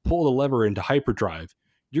tells you to pull the lever into hyperdrive,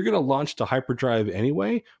 you're going to launch to hyperdrive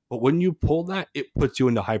anyway, but when you pull that, it puts you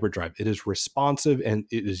into hyperdrive. It is responsive, and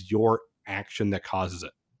it is your action that causes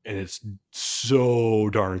it. And it's so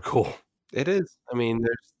darn cool. It is. I mean,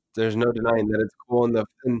 there's no denying that it's cool,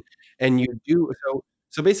 and you do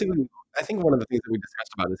so. Basically, I think one of the things that we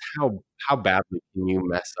discussed about is how badly can you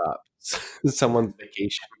mess up someone's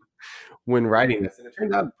vacation when riding this, and it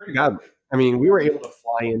turned out pretty badly. I mean, we were able to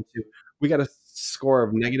fly into. We got a score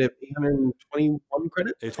of negative 821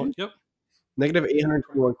 credits. Yep. Negative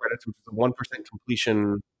 821 credits, which is a 1%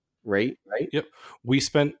 completion rate, right? Yep. We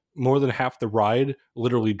spent more than half the ride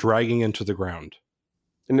literally dragging into the ground.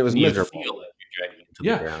 And it was You miserable. feel like you're dragging into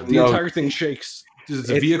Yeah, the ground. the No. entire thing shakes. The It's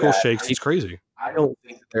vehicle bad. shakes. It's crazy. I don't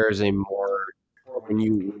think that there is a more when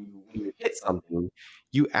you hit something,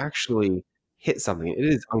 you actually hit something. It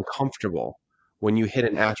is uncomfortable when you hit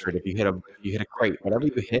an asteroid. If you hit a crate, whatever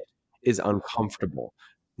you hit is uncomfortable,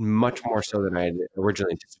 much more so than I had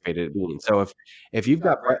originally anticipated it being. So if you've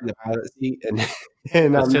got Brett in the pilot seat and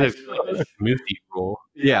Let's say there's like a smoothie rule.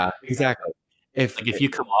 yeah, exactly. If you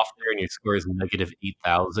come off there and your score is negative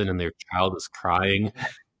 8,000 and their child is crying,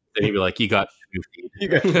 then you'd be like, you got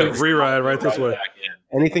schmoofed. Reride right this way.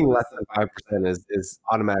 Anything less than 5% is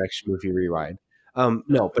automatic schmoofy rewrite.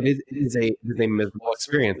 No, but it is a miserable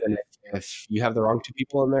experience, and if you have the wrong two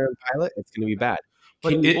people in there in pilot, it's going to be bad.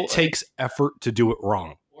 But it takes effort to do it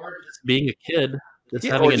wrong. Or just being a kid, just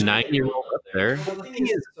Yeah, having or a just- 9-year-old up there. Well, the thing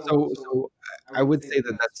is, so I would say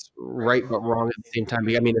that that's right but wrong at the same time.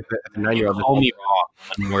 I mean, if a 9-year-old Call me wrong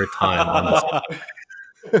one more time on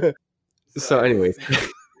this. So, anyways,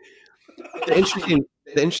 the interesting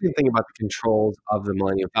thing about the controls of the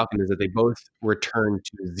Millennium Falcon is that they both return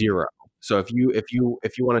to 0. So if you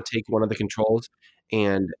want to take one of the controls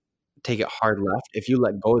and take it hard left, if you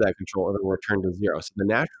let go of that control, it will return to 0. So the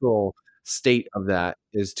natural state of that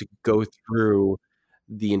is to go through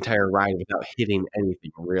the entire ride without hitting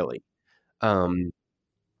anything really.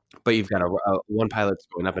 But you've got one pilot's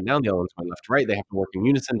going up and down, the other one's going left to right. They have to work in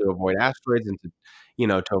unison to avoid asteroids and to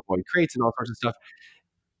avoid crates and all sorts of stuff.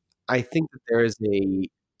 I think that there is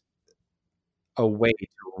a way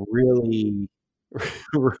to really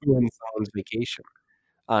ruin someone's vacation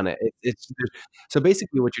on it. So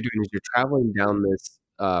basically what you're doing is you're traveling down this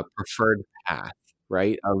preferred path,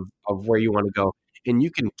 right, of where you want to go, and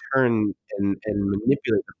you can turn and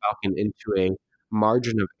manipulate the Falcon into a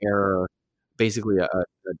margin of error, basically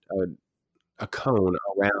a cone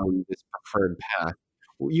around this preferred path.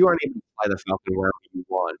 You aren't able to fly the Falcon wherever you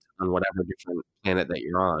want on whatever different planet that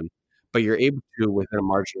you're on, but you're able to, within a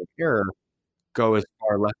margin of error, go as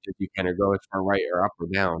far left as you can or go as far right or up or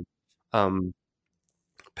down,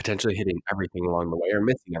 potentially hitting everything along the way or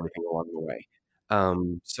missing everything along the way.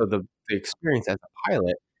 So the experience as a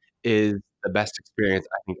pilot is the best experience,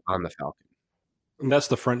 I think, on the Falcon. And that's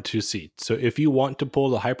the front two seats. So if you want to pull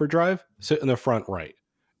the hyperdrive, sit in the front right.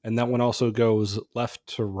 And that one also goes left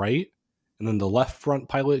to right. And then the left front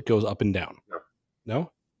pilot goes up and down.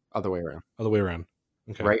 No? Other way around. Other way around.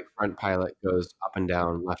 Okay. Right front pilot goes up and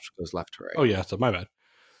down, left goes left to right. Oh, yeah. So my bad.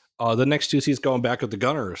 The next two seats going back with the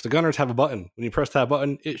gunners. The gunners have a button. When you press that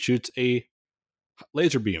button, it shoots a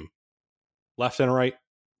laser beam. Left and right,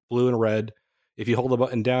 blue and red. If you hold the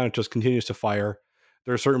button down, it just continues to fire.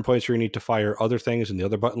 There are certain points where you need to fire other things and the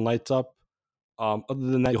other button lights up. Other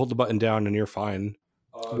than that, you hold the button down and you're fine.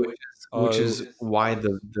 Which is why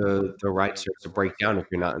the ride starts to break down if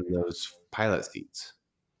you're not in those pilot seats,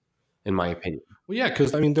 in my opinion. Well, yeah,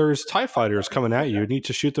 because there's TIE fighters coming at you. You need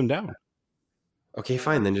to shoot them down. Okay,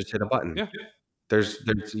 fine. Then just hit a button. Yeah.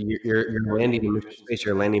 You're landing in mission space.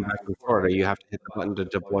 You're landing back in Florida. You have to hit the button to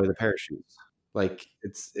deploy the parachutes. Like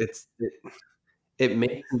it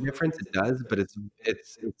makes a difference. It does, but it's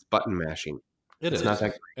button mashing. It's not that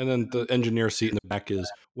great. And then the engineer seat in the back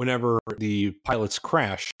is whenever the pilots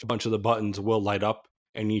crash, a bunch of the buttons will light up,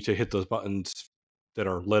 and you need to hit those buttons that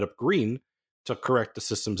are lit up green to correct the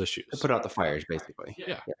system's issues. To put out the fires, basically.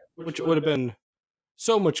 Yeah. Which would have been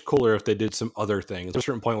so much cooler if they did some other things. There's a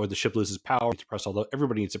certain point where the ship loses power.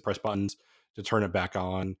 Everybody needs to press buttons to turn it back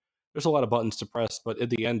on. There's a lot of buttons to press, but at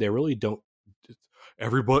the end, they really don't.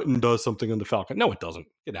 Every button does something on the Falcon. No, it doesn't.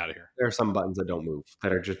 Get out of here. There are some buttons that don't move,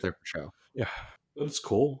 that are just there for show. Yeah. But it's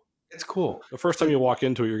cool. It's cool. The first time you walk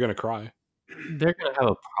into it, you're going to cry. They're going to have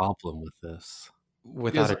a problem with this.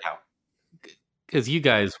 Without a doubt. Because you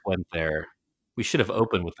guys went there. We should have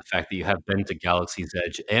opened with the fact that you have been to Galaxy's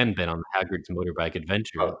Edge and been on the Hagrid's Motorbike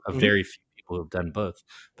Adventure. A very few people who have done both.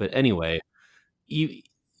 But anyway,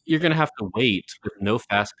 you're going to have to wait with no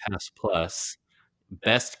Fast Pass Plus.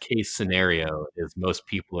 Best case scenario is most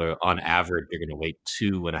people are, on average, you're going to wait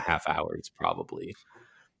 2.5 hours probably.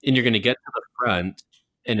 And you're going to get to the front.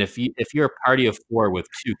 And if you're a party of 4 with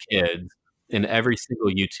 2 kids, and every single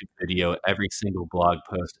YouTube video, every single blog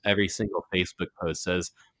post, every single Facebook post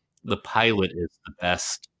says the pilot is the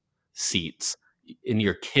best seats, and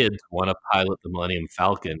your kids want to pilot the Millennium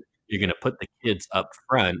Falcon, you're going to put the kids up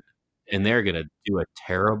front, and they're going to do a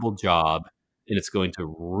terrible job, and it's going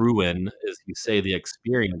to ruin, as you say, the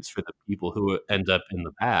experience for the people who end up in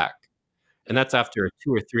the back. And that's after a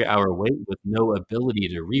 2 or 3 hour wait with no ability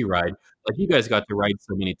to re-ride. Like you guys got to ride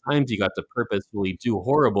so many times, you got to purposefully do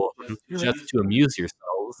horrible just to amuse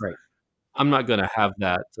yourselves. Right. I'm not going to have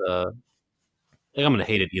that. I'm going to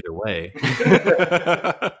hate it either way.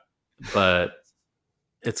 But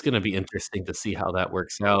it's going to be interesting to see how that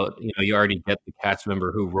works out. You know, you already get the cast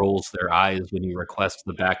member who rolls their eyes when you request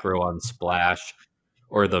the back row on Splash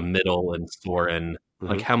or the middle in Soarin'.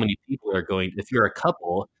 Like how many people are going, if you're a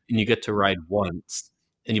couple and you get to ride once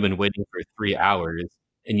and you've been waiting for 3 hours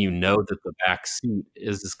and you know that the back seat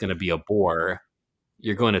is just going to be a bore,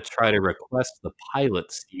 you're going to try to request the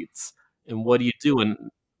pilot seats. And what do you do? And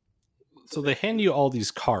So they hand you all these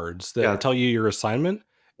cards that Yeah. tell you your assignment,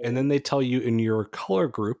 and then they tell you in your color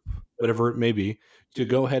group, whatever it may be, to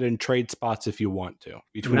go ahead and trade spots if you want to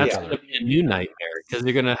between each that's other. going to be a new nightmare because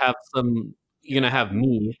you're going to have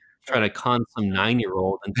me trying to con some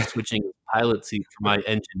 9-year-old into switching his pilot seat for my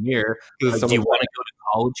engineer. Like, do you want to go to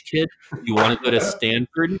college, kid? Do you want to go to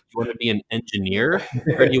Stanford? Do you want to be an engineer?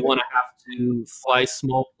 Or do you want to have to fly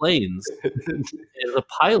small planes as a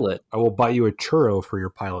pilot? I will buy you a churro for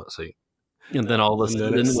your pilot seat. And then all of a And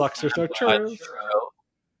sudden, then it sucks. There's no churros.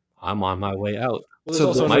 I'm on my way out. Well, there's So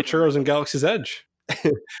also the- no churros in Galaxy's Edge.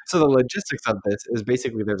 So the logistics of this is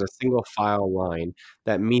basically there's a single file line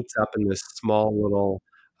that meets up in this small little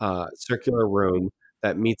circular room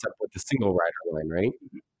that meets up with the single rider line, right?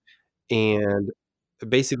 And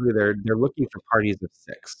basically they're looking for parties of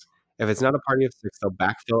 6. If it's not a party of 6, they'll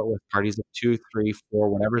backfill it with parties of 2, 3, 4,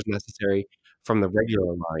 whatever's necessary from the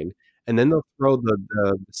regular line, and then they'll throw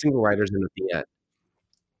the single riders in at the end.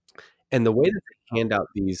 And the way that they hand out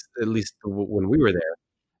these, at least when we were there,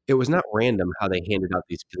 it was not random how they handed out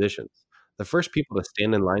these positions. The first people to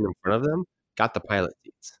stand in line in front of them got the pilot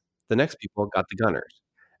seats. The next people got the gunners.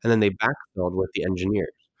 And then they backfilled with the engineers.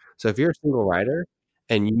 So if you're a single rider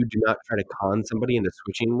and you do not try to con somebody into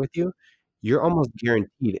switching with you, you're almost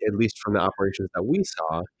guaranteed, at least from the operations that we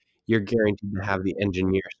saw, you're guaranteed to have the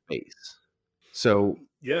engineer space. So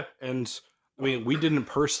Yeah, and I mean, we didn't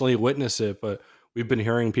personally witness it, but we've been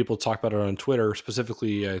hearing people talk about it on Twitter.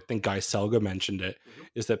 Specifically, I think Guy Selga mentioned it,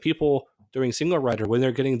 is that people doing single rider, when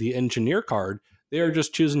they're getting the engineer card, they are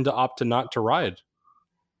just choosing to opt to not to ride.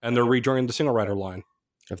 And they're rejoining the single rider line.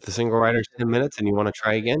 if the single rider's 10 minutes and you want to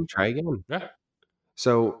try again, try again. Yeah.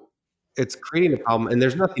 So it's creating a problem. And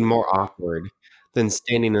there's nothing more awkward than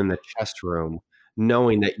standing in the test room,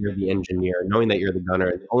 knowing that you're the engineer, knowing that you're the gunner.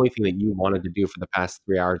 And the only thing that you wanted to do for the past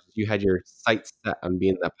 3 hours is you had your sights set on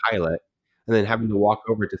being the pilot, and then having to walk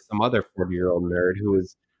over to some other 40-year-old nerd who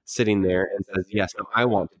is sitting there and says, yes, no, I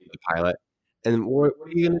want to be the pilot. And what are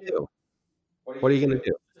you going to do? What are you going to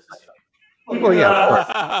do? Well, yeah,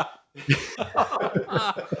 of course.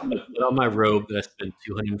 I'm going to put on my robe that I spent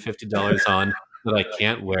 $250 on that I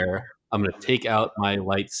can't wear. I'm going to take out my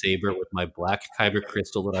lightsaber with my black kyber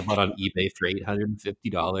crystal that I bought on eBay for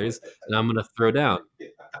 $850, and I'm going to throw down.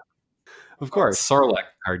 Of course. Sarlacc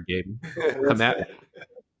card game. Come at me.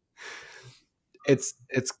 It's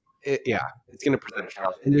going to present a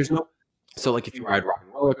challenge. And there's no, so like if you ride Rock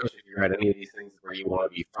and Roller Coaster, if you ride any of these things where you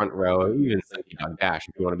want to be front row, even Slinky Dog Dash,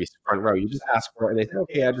 if you want to be front row, you just ask for it and they say,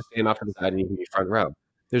 okay, I just stand off to the side and you can be front row.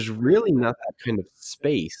 There's really not that kind of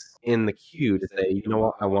space in the queue to say, you know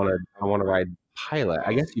what, I want to ride pilot.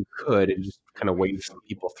 I guess you could and just kind of wave some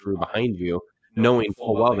people through behind you, knowing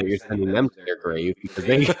full well that you're sending them to their grave because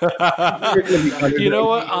they. You know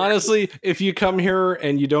what? Honestly, if you come here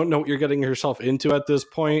and you don't know what you're getting yourself into at this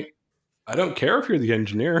point, I don't care if you're the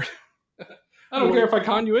engineer. I don't care if I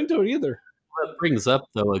con you into it either. That brings up,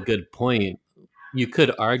 though, a good point. You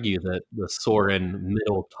could argue that the Soarin'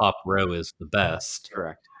 middle top row is the best,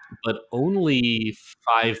 Correct. but only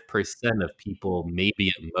 5% of people, maybe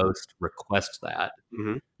at most, request that.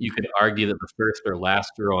 Mm-hmm. You could argue that the first or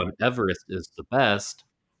last row on Everest is the best,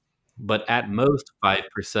 but at most 5%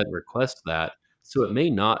 request that. So it may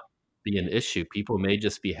not be an issue. People may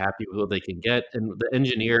just be happy with what they can get. And the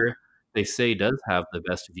engineer, they say, does have the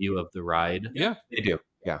best view of the ride. Yeah. They do.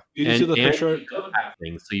 Yeah. Did you see the picture? you don't have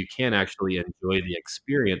things, so you can actually enjoy the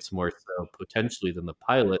experience more so potentially than the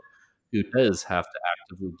pilot, who does have to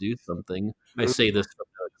actively do something. I say this from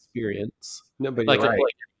no experience. No, but Like, you're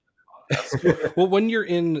right. Well, when you're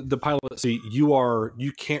in the pilot seat,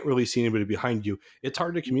 you can't really see anybody behind you. It's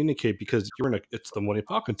hard to communicate because it's the Millennium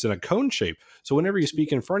Falcon. It's in a cone shape. So whenever you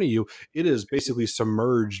speak in front of you, it is basically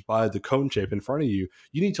submerged by the cone shape in front of you.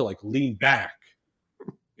 You need to like lean back.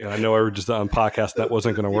 And I know I was just on podcast that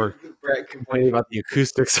wasn't going to work. Brett complaining about the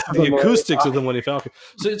acoustics. Of The acoustics of the Millennium Falcon.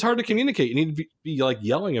 So it's hard to communicate. You need to be like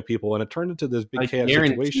yelling at people, and it turned into this I big chaos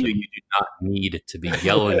guarantee situation you do not need to be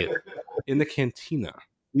yelling at in the cantina.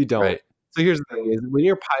 You don't. Right. So here's the thing: is when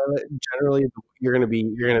you're a pilot, generally you're gonna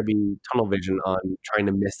be tunnel vision on trying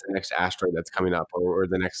to miss the next asteroid that's coming up, or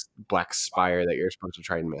the next black spire that you're supposed to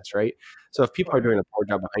try and miss, right? So if people are doing a poor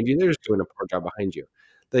job behind you, they're just doing a poor job behind you.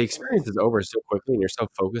 The experience is over so quickly, and you're so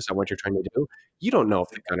focused on what you're trying to do. You don't know if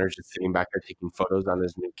the gunner's just sitting back there taking photos on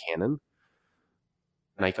his new Canon,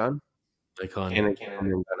 Nikon, Canon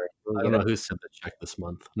gunner. I don't know who sent the check this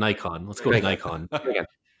month. Nikon. Let's go with Nikon. Again,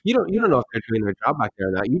 you don't know if they're doing their job back there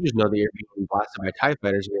or not. You just know that you're being blasted by TIE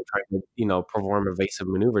fighters and you're trying to, perform evasive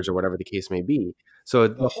maneuvers or whatever the case may be. So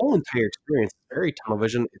the whole entire experience is very tunnel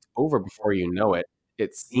vision. It's over before you know it.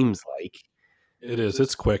 It seems like. It is.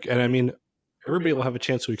 It's quick. And I mean, everybody will have a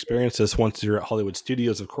chance to experience this once you're at Hollywood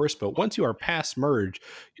Studios, of course. But once you are past merge,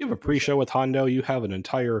 you have a pre-show with Hondo. You have an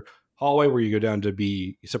entire hallway where you go down to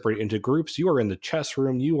be separated into groups. You are in the chess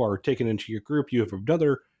room. You are taken into your group. You have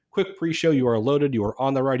another quick pre-show. You are loaded. You are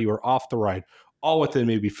on the ride. You are off the ride, all within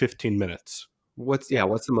maybe 15 minutes. What's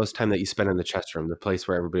the most time that you spend in the chess room, the place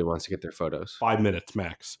where everybody wants to get their photos? 5 minutes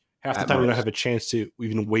max. Half the time you don't have a chance to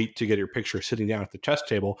even wait to get your picture sitting down at the chess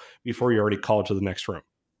table before you're already called to the next room.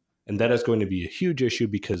 And that is going to be a huge issue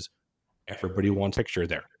because everybody wants a picture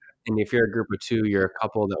there. And if you're a group of two, you're a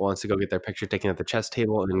couple that wants to go get their picture taken at the chess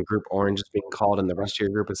table, and group orange is being called, and the rest of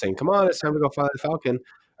your group is saying, "Come on, it's time to go fly the Falcon."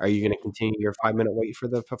 Are you going to continue your 5-minute wait for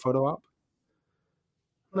the photo op?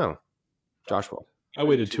 No. Joshua. I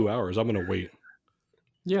waited 2 hours. I'm going to wait.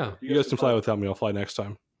 Yeah. You guys can fly without me. I'll fly next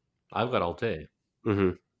time. I've got all day.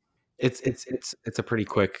 Mm-hmm. It's a pretty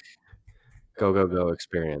quick go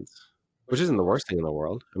experience, which isn't the worst thing in the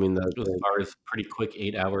world. I mean, as far as pretty quick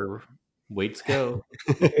 8-hour waits go.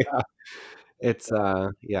 Yeah. It's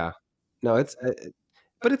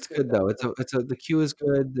but it's good though. The queue is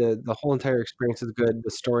good. The whole entire experience is good.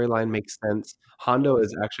 The storyline makes sense. Hondo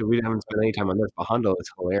is actually, we haven't spent any time on this, but Hondo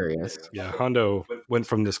is hilarious. Yeah, Hondo went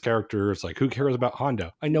from this character. It's like, who cares about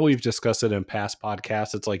Hondo? I know we've discussed it in past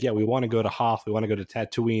podcasts. It's like, yeah, we want to go to Hoth. We want to go to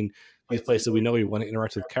Tatooine. These places we know we want to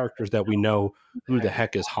interact with characters that we know who the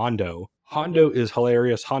heck is Hondo. Hondo is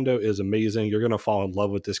hilarious. Hondo is amazing. You're going to fall in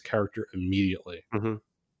love with this character immediately. Mm-hmm.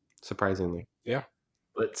 Surprisingly. Yeah.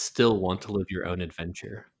 But still want to live your own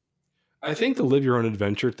adventure. I think the live your own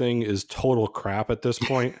adventure thing is total crap at this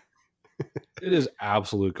point. It is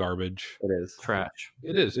absolute garbage. It is. Trash.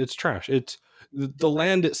 It is. It's trash. It's the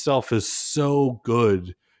land itself is so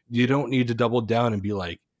good. You don't need to double down and be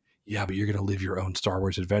like, yeah, but you're going to live your own Star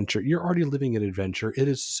Wars adventure. You're already living an adventure. It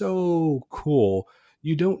is so cool.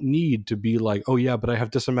 You don't need to be like, oh yeah, but I have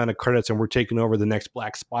this amount of credits and we're taking over the next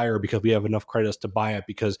Black Spire because we have enough credits to buy it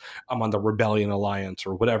because I'm on the Rebellion Alliance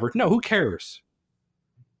or whatever. No, who cares?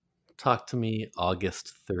 Talk to me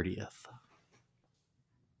August 30th.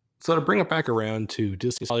 So to bring it back around to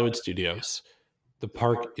Disney Hollywood Studios, the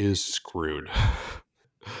park is screwed.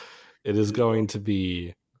 It is going to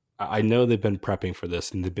be, I know they've been prepping for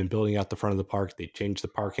this and they've been building out the front of the park. They changed the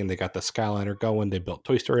parking. They got the Skyliner going. They built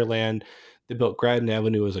Toy Story Land. They built Grand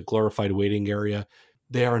Avenue as a glorified waiting area.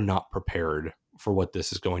 They are not prepared for what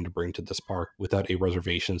this is going to bring to this park without a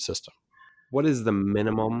reservation system. What is the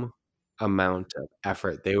minimum amount of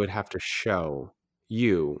effort they would have to show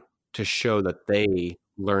you to show that they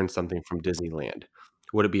learned something from Disneyland?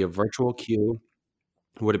 Would it be a virtual queue?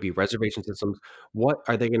 Would it be reservation systems? What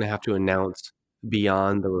are they going to have to announce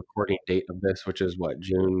beyond the recording date of this, which is what,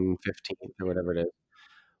 June 15th or whatever it is?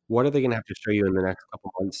 What are they going to have to show you in the next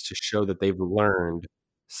couple months to show that they've learned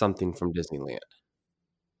something from Disneyland?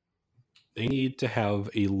 They need to have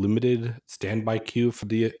a limited standby queue for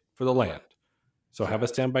the land. So have a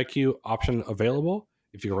standby queue option available.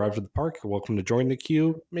 If you arrive at the park, you're welcome to join the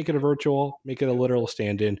queue. Make it a virtual, make it a literal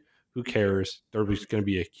stand-in. Who cares? There's going to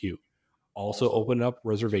be a queue. Also open up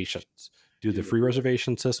reservations. Do the free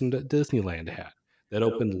reservation system that Disneyland had. That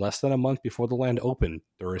opened less than a month before the land opened.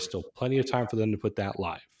 There is still plenty of time for them to put that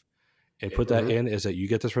live. And put that in is that you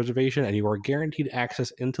get this reservation and you are guaranteed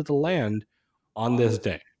access into the land on this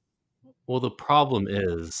day. Well, the problem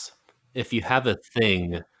is if you have a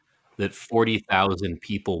thing that 40,000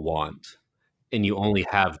 people want and you only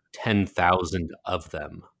have 10,000 of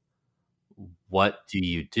them, what do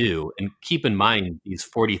you do? And keep in mind, these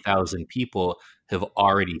 40,000 people have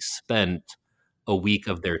already spent a week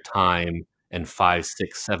of their time and $5,000,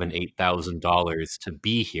 $6,000, $7,000, $8,000 to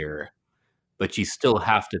be here. But you still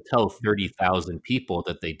have to tell 30,000 people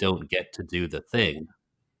that they don't get to do the thing.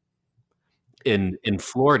 In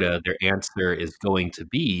Florida, their answer is going to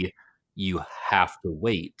be, you have to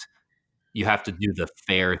wait. You have to do the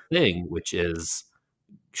fair thing, which is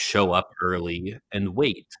show up early and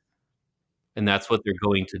wait. And that's what they're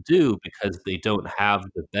going to do because they don't have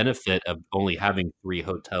the benefit of only having 3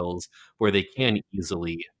 hotels where they can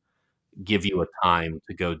easily give you a time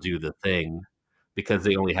to go do the thing because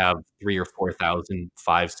they only have 3 or 4,000,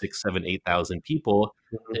 5, 6, 7, 8,000 people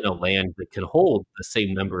in a land that can hold the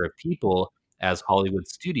same number of people as Hollywood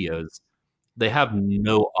studios. They have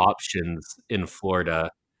no options in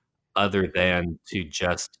Florida other than to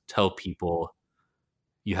just tell people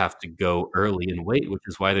you have to go early and wait, which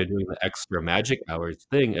is why they're doing the extra magic hours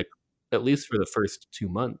thing, at least for the first 2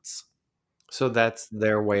 months. So that's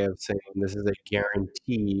their way of saying this is a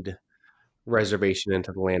guaranteed reservation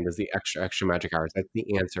into the land is the extra magic hours. That's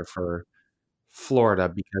the answer for Florida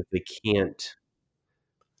because they can't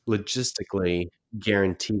logistically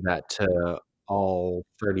guarantee that to all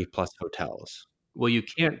 30 plus hotels. Well, you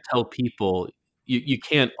can't tell people you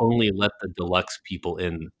can't only let the deluxe people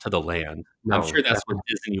in to the land. I'm No, sure that's what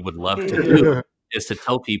Disney would love to do, is to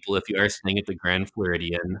tell people if you are staying at the Grand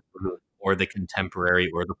Floridian or the Contemporary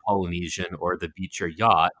or the Polynesian or the Beach or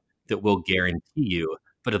Yacht that we'll guarantee you.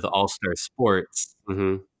 But at the All-Star Sports,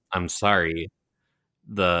 Mhm. I'm sorry,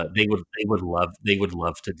 they would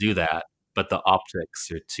love to do that, but the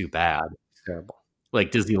optics are too bad. Terrible.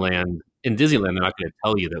 Like Disneyland, in Disneyland, they're not going to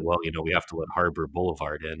tell you that. Well, we have to let Harbor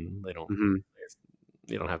Boulevard in. They don't. Mhm.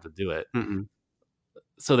 You don't have to do it. Mm-mm.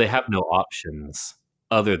 So they have no options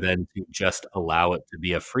other than to just allow it to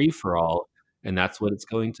be a free for all, and that's what it's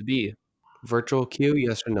going to be. Virtual queue,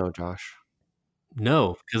 yes or no, Josh?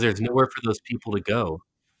 No, because there's nowhere for those people to go.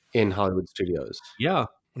 In Hollywood studios. Yeah.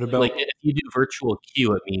 What about Like if you do virtual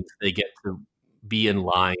queue, it means they get to be in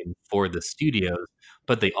line for the studios,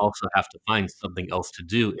 but they also have to find something else to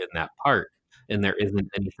do in that park. And there isn't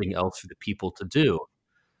anything else for the people to do.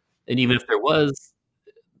 And even if there was,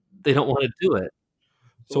 they don't want to do it.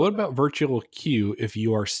 So what about virtual queue if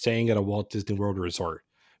you are staying at a Walt Disney World resort?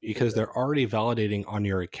 Because they're already validating on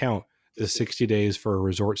your account the 60 days for a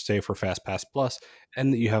resort stay for FastPass Plus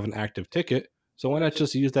and that you have an active ticket. So why not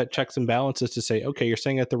just use that checks and balances to say, okay, you're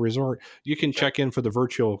staying at the resort, you can check in for the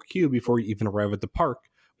virtual queue before you even arrive at the park,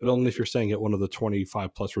 but only if you're staying at one of the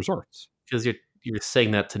 25 plus resorts. Because you're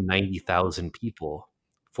saying that to 90,000 people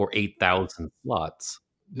for 8,000 slots.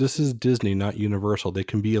 This is Disney, not Universal. They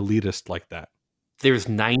can be elitist like that. There's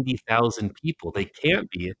 90,000 people. They can't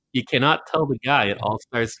be. You cannot tell the guy at All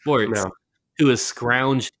Star Sports No. who has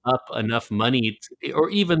scrounged up enough money, or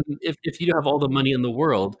even if you don't have all the money in the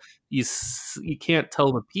world, you can't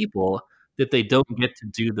tell the people that they don't get to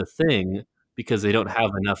do the thing because they don't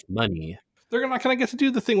have enough money. They're not going to get to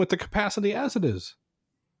do the thing with the capacity as it is.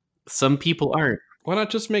 Some people aren't. Why not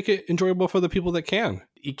just make it enjoyable for the people that can?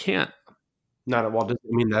 You can't. Not at Walt Disney.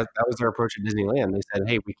 I mean, that was their approach at Disneyland. They said,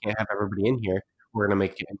 hey, we can't have everybody in here. We're going to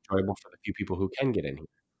make it enjoyable for the few people who can get in here.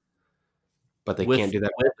 But they can't do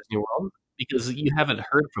that at Disney World? Because you haven't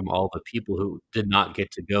heard from all the people who did not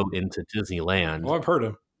get to go into Disneyland. Oh, I've heard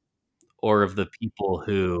him. Or of the people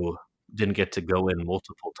who didn't get to go in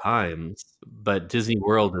multiple times. But Disney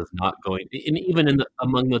World is not going, and even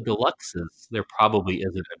among the deluxes, there probably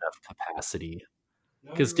isn't enough capacity.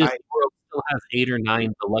 Because Disney World still has 8 or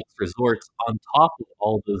 9 deluxe resorts on top of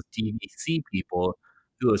all those DVC people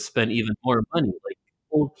who have spent even more money. Like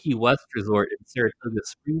Old Key West Resort and Saratoga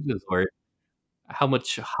Springs Resort, how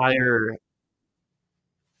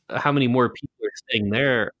many more people are staying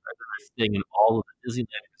there are staying in all of the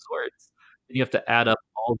Disneyland resorts? Then you have to add up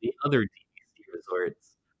all the other DVC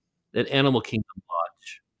resorts. At Animal Kingdom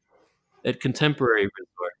Lodge, at Contemporary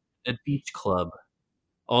Resort, at Beach Club.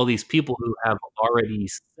 All these people who have already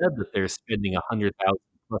said that they're spending $100,000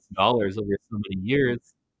 plus over so many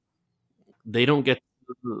years, they don't get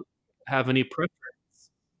to have any preference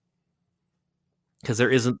because there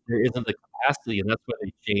isn't the capacity, and that's why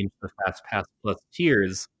they changed the FastPass Plus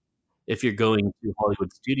tiers. If you're going to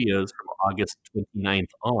Hollywood Studios from August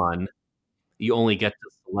 29th on, you only get to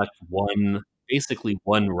select basically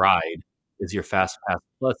one ride is your FastPass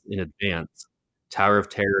Plus in advance. Tower of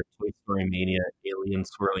Terror, Toy Story Mania, Alien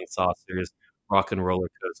Swirling Saucers, Rock and Roller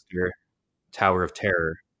Coaster, Tower of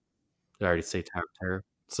Terror. Did I already say Tower of Terror?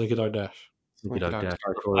 Slinky Dog Dash. Slinky Dog Dash.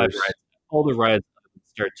 Star Five Tours. rides. All the rides of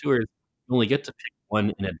Star Tours, you only get to pick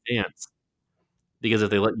one in advance. Because if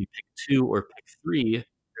they let you pick 2 or pick 3,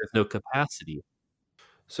 there's no capacity.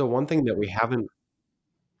 So one thing that we've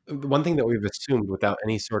assumed without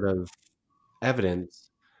any sort of evidence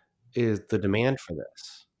is the demand for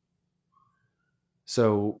this.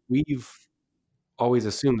 So we've always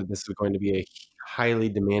assumed that this is going to be a highly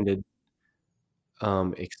demanded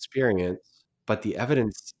experience, but the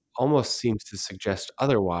evidence almost seems to suggest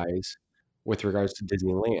otherwise with regards to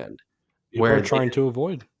Disneyland. People are trying to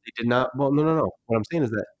avoid. They did not. Well, no. What I'm saying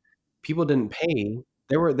is that people didn't pay.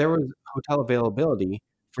 There was hotel availability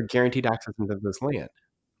for guaranteed access into this land,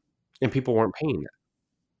 and people weren't paying that.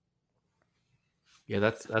 Yeah,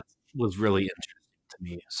 that was really interesting to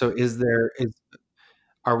me. So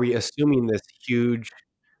are we assuming this huge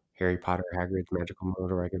Harry Potter Hagrid's Magical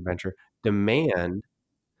Motorbike Adventure demand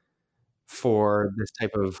for this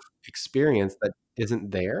type of experience that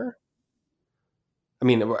isn't there? I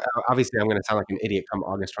mean, obviously, I'm going to sound like an idiot come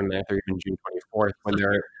August 29th or even June 24th when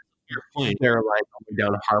Your point. they're like all the way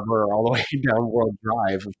down Harbor or all the way down World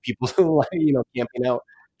Drive of people camping out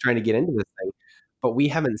trying to get into this thing. But we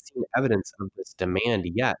haven't seen evidence of this demand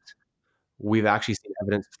yet. We've actually seen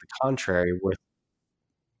evidence to the contrary with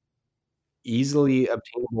easily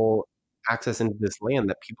obtainable access into this land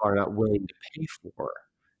that people are not willing to pay for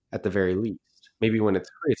at the very least. Maybe when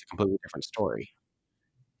it's free, it's a completely different story.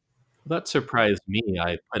 That surprised me.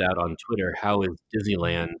 I put out on Twitter, how is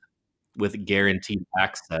Disneyland with guaranteed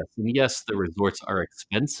access? And yes, the resorts are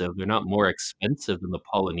expensive. They're not more expensive than the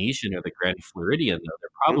Polynesian or the Grand Floridian, though. They're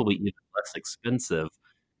probably even less expensive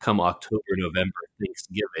come October, November,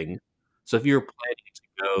 Thanksgiving. So if you were planning to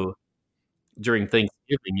go during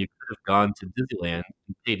Thanksgiving, you could have gone to Disneyland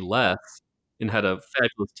and paid less and had a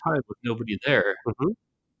fabulous time with nobody there. Mhm.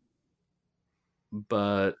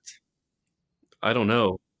 But I don't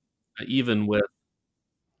know. Even with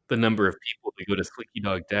the number of people that go to Slinky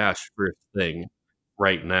Dog Dash first thing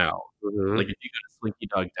right now, Mhm. like if you go to Slinky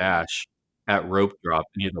Dog Dash at rope drop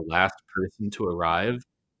and you're the last person to arrive,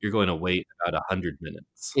 you're going to wait about 100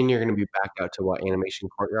 minutes. And you're going to be back out to what, Animation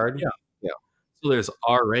Courtyard? Yeah. So there's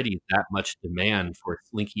already that much demand for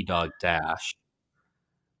Slinky Dog Dash.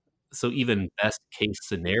 So even best case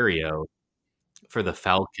scenario for the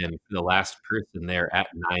Falcon, for the last person there at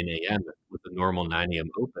 9 a.m. with the normal 9 a.m.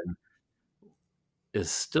 open, is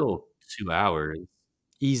still 2 hours.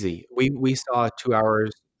 Easy. We saw 2 hours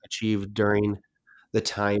achieved during the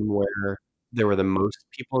time where there were the most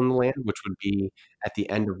people in the land, which would be at the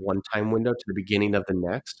end of one time window to the beginning of the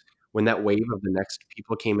next. When that wave of the next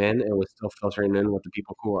people came in, it was still filtering in with the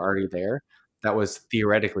people who were already there. That was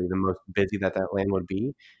theoretically the most busy that land would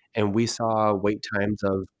be, and we saw wait times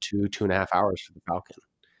of 2.5 hours for the Falcon.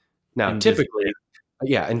 Now, In typically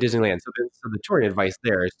in Disneyland. So the touring advice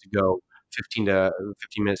there is to go 15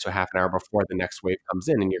 minutes to a half an hour before the next wave comes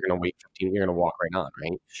in, and you're gonna wait 15, you're gonna walk right on,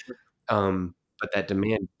 right? Sure. But that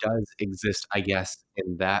demand does exist, I guess,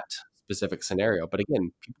 in that specific scenario. But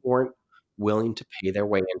again, people weren't willing to pay their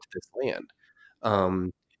way into this land.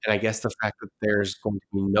 And I guess the fact that there's going to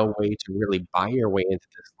be no way to really buy your way into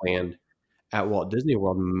this land at Walt Disney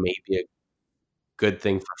World may be a good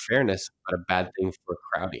thing for fairness, but a bad thing for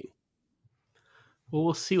crowding. Well,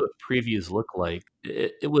 we'll see what previews look like.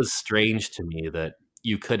 It was strange to me that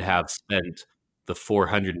you could have spent the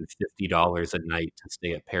 $450 a night to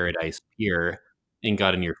stay at Paradise Pier and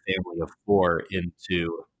gotten your family of 4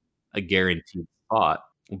 into a guaranteed spot.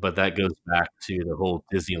 But that goes back to the whole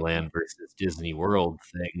Disneyland versus Disney World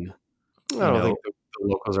thing. I don't think the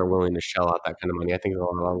locals are willing to shell out that kind of money. I think a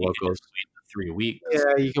lot of You can locals just wait the 3 weeks.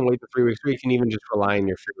 Yeah, you can wait the 3 weeks, or you can even just rely on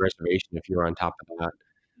your free reservation if you're on top of that.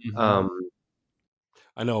 Mhm.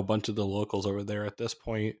 I know a bunch of the locals over there at this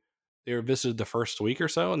point. They were visited the first week or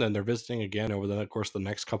so, and then they're visiting again over the course of the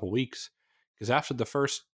next couple weeks. Because after the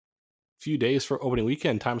first few days for opening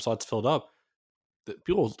weekend, time slots filled up. The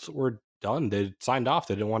people were done. They signed off.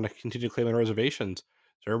 They didn't want to continue claiming reservations.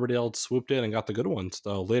 So everybody else swooped in and got the good ones,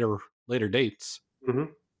 the later dates.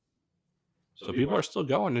 Mhm. So people are still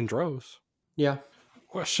going in droves. Yeah.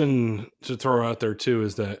 Question to throw out there too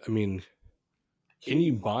is that, I mean, can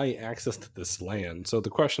you buy access to this land? So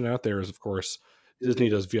the question out there is, of course, Disney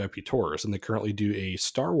does VIP tours, and they currently do a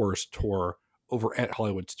Star Wars tour over at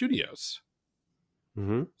Hollywood Studios.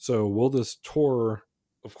 Mhm. So will this tour,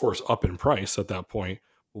 of course, up in price at that point?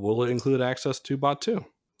 Will it include access to Bot 2?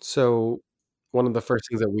 So one of the first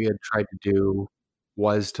things that we had tried to do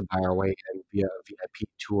was to buy our way in via a VIP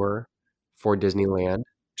tour for Disneyland.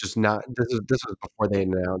 Just not this was before they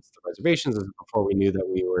announced the reservations. This is before we knew that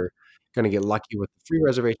we were going to get lucky with the free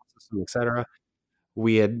reservation system, etc.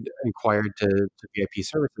 We had inquired to VIP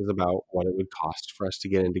services about what it would cost for us to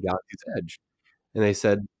get into Galaxy's Edge, and they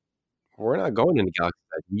said, "We're not going into Galaxy's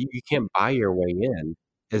Edge. You can't buy your way in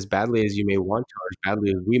as badly as you may want to, or as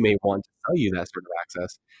badly as we may want to sell you that sort of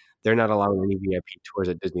access. They're not allowing any VIP tours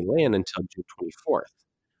at Disneyland until June 24th."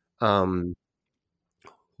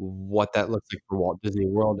 What that looks like for Walt Disney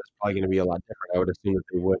World is probably going to be a lot different. I would assume that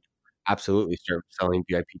they would absolutely start selling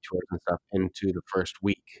VIP tours and stuff into the first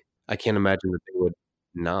week. I can't imagine that they would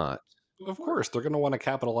not. Of course, they're going to want to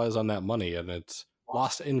capitalize on that money, and it's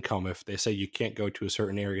lost income if they say you can't go to a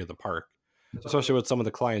certain area of the park. Especially with some of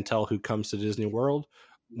the clientele who comes to Disney World,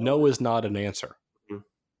 no is not an answer.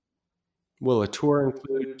 Will a tour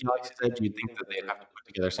include Galaxy's Edge? You'd think that they'd have to put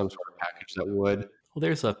together some sort of package that would. Well,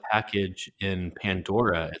 there's a package in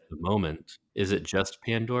Pandora at the moment. Is it just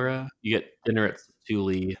Pandora? You get dinner at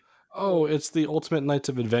Satuli. Oh, it's the Ultimate Nights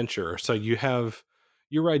of Adventure. So you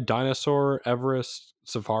ride Dinosaur, Everest,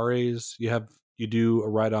 Safaris. You do a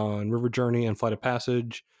ride on River Journey and Flight of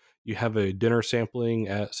Passage. You have a dinner sampling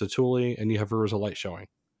at Satuli, and you have Rivers of Light showing.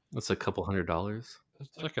 That's a couple $100.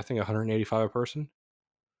 It's like I think 185 a person,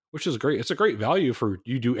 which is great. It's a great value for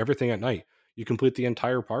you do everything at night. You complete the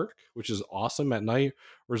entire park, which is awesome at night.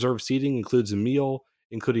 Reserved seating includes a meal,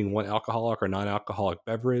 including one alcoholic or non-alcoholic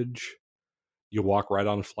beverage. You walk right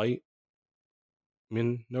on flight. I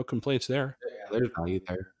mean, no complaints there. Yeah, there's value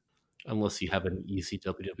there. Unless you have an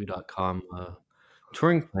easywww.com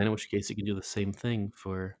touring plan, in which case you can do the same thing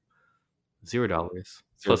for $0.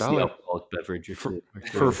 Plus the alcoholic beverage for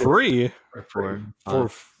free. For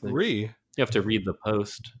free. You have to read the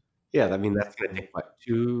post. Yeah, I mean that's going to take what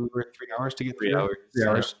 2 or 3 hours to get 3 hours. 3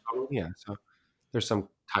 hours. Yeah, so there's some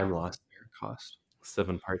time lost there. Cost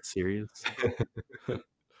 7-part series.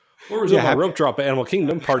 What was my rope drop at Animal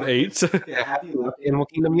Kingdom Part 8? Yeah, have you left Animal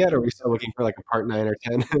Kingdom yet? Or are we still looking for like a Part 9 or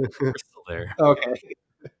 10? We're still there. Okay.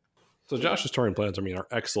 So Josh's touring plans, are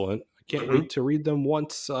excellent. I can't wait to read them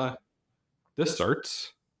once this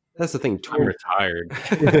starts. That's the thing. I'm retired.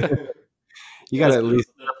 You got to at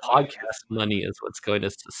least the podcast money is what's going to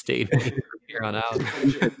sustain me from here on out.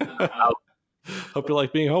 Hope you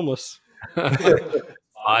like being homeless.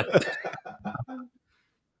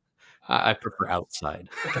 I prefer outside.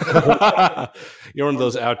 You're one of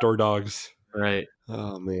those outdoor dogs, right?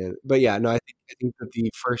 Oh man, but yeah, no, I think that the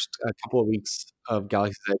first couple of weeks of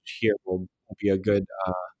Galaxy's Edge here will be a good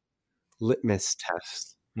litmus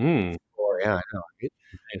test for I know, right?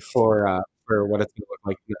 For what it's going to look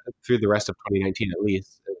like through the rest of 2019 at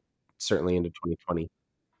least, certainly into 2020.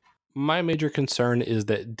 My major concern is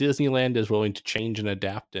that Disneyland is willing to change and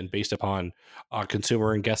adapt, and based upon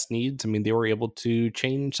consumer and guest needs. I mean, they were able to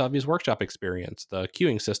change Savi's Workshop experience, the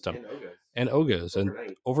queuing system, and Oga's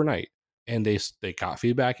overnight. And they got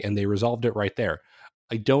feedback and they resolved it right there.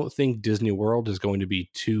 I don't think Disney World is going to be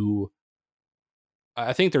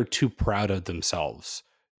I think they're too proud of themselves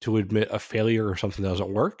to admit a failure or something that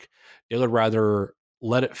doesn't work. They would rather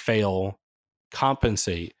let it fail,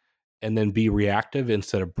 compensate, and then be reactive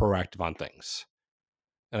instead of proactive on things.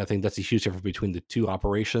 And I think that's a huge difference between the two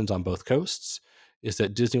operations on both coasts, is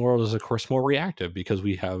that Disney World is, of course, more reactive because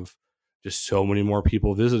we have just so many more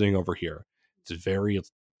people visiting over here. It's very,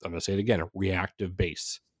 I'm going to say it again, reactive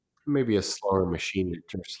base. Maybe a slower machine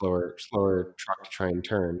or slower truck to try and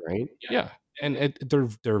turn, right? Yeah. And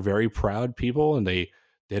they're very proud people, and they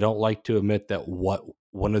don't like to admit that what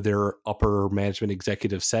one of their upper management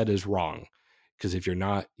executives said is wrong. Because if you're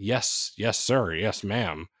not, yes, sir, yes,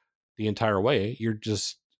 ma'am, the entire way, you're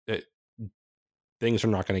just, things are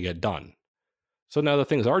not going to get done. So now that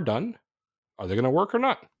things are done, are they going to work or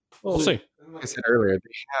not? We'll see. Like I said earlier,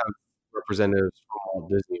 they have representatives from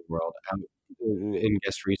Walt Disney World out in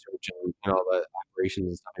guest research and all the operations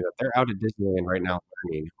and stuff like that. They're out at Disneyland right now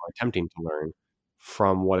learning or attempting to learn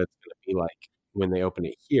from what it's going to be like when they open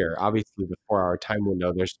it here. Obviously, the 4-hour time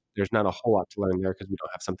window, there's not a whole lot to learn there because we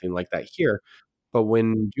don't have something like that here. But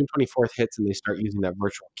when June 24th hits and they start using that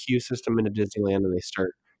virtual queue system into Disneyland and they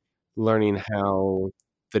start learning how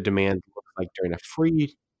the demand looks like during a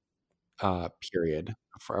free period,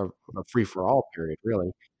 for a free-for-all period,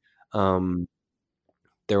 really,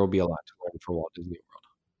 there will be a lot to learn for Walt Disney World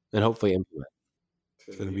and hopefully implement.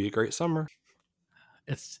 It's going to be a great summer.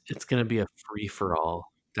 It's going to be a free-for-all.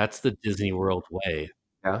 That's the Disney World way.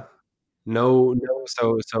 Yeah. No,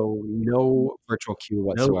 so no virtual queue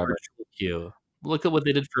whatsoever. No virtual queue. Look at what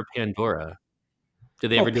they did for Pandora. Did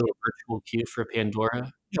they ever do a virtual queue for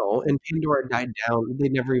Pandora? No, and Pandora died down. They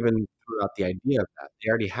never even threw out the idea of that. They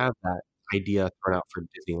already have that idea thrown out for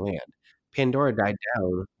Disneyland. Pandora died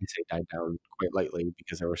down. I say died down quite lightly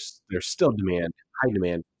because there's still high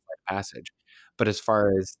demand for passage. But as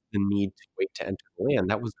far as the need to wait to enter the land,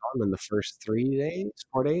 that was gone in the first 4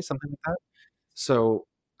 days, something like that. So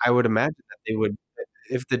I would imagine that they would,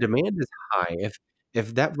 if the demand is high,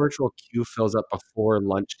 if that virtual queue fills up before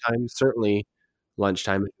lunchtime, certainly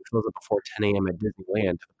lunchtime, if it fills up before 10 a.m. at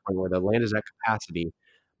Disneyland to the point where the land is at capacity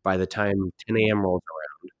by the time 10 a.m. rolls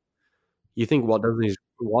around, you think Walt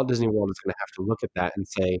Disney World is going to have to look at that and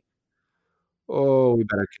say, oh, we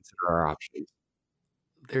better consider our options.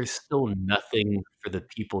 There's still nothing for the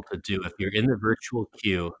people to do. If you're in the virtual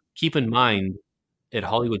queue, keep in mind, at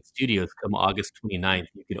Hollywood Studios come August 29th,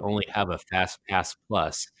 you can only have a Fast Pass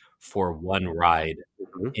Plus for one ride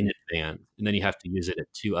in advance. And then you have to use it at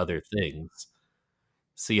 2 other things.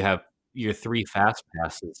 So you have your 3 Fast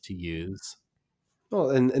Passes to use. Well,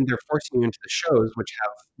 and they're forcing you into the shows, which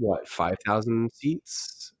have what 5,000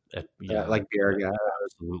 seats, Yeah, like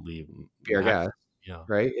absolutely. Beer Gas, Yeah.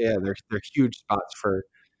 right? Yeah, they're huge spots for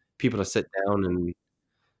people to sit down and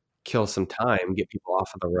kill some time, get people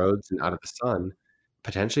off of the roads and out of the sun.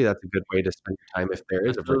 Potentially, that's a good way to spend your time if there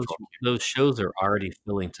is a But those, virtual those shows are already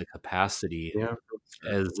filling to capacity queue. Yeah,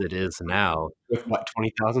 as it is now. with what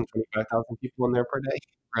 20,000, 25,000 people in there per day.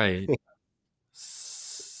 Right.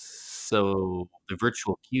 So the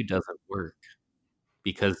virtual queue doesn't work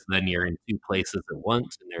because then you're in two places at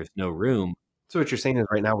once and there's no room. So what you're saying is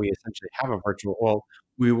right now we essentially have a virtual. Well,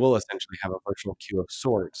 we will essentially have a virtual queue of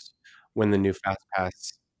sorts when the new Fast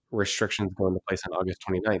Pass restrictions go into place on August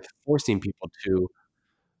 29th, forcing people to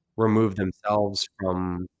remove themselves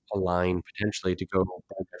from a line potentially to go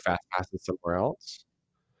buy their Fast Passes somewhere else,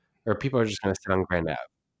 or people are just going to sit on Grand Ave.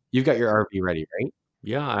 You've got your RV ready, right?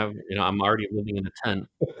 Yeah, I'm already living in a tent.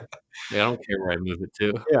 Yeah, I don't care where I move it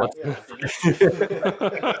to.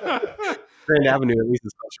 Grand Avenue at least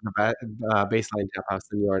is closer to Baseline Tap House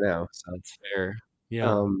than you are now. So That's fair.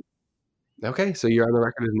 Yeah. Okay, so you're on the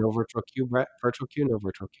record as no virtual queue, Brett. Virtual queue, no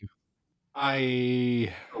virtual queue. The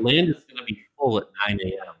land is going to be full at 9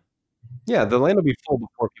 a.m. Yeah, the land will be full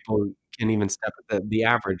before people can even step at the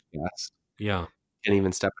average guest Yeah. can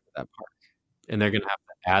even step into that park. And they're going to have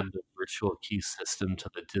to add the virtual queue system to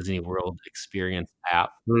the Disney World Experience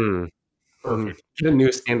app. Perfect. Get a new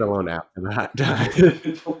standalone app for that.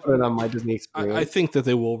 Put it on My Disney Experience. I think that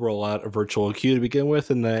they will roll out a virtual queue to begin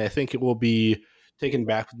with, and I think it will be taken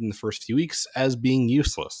back within the first few weeks as being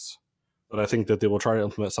useless. But I think that they will try to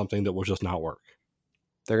implement something that will just not work.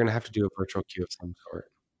 They're going to have to do a virtual queue of some sort.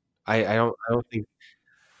 I don't think.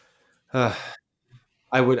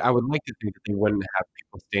 I would like to think that they wouldn't have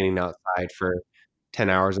people standing outside for 10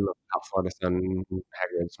 hours in the South Florida sun,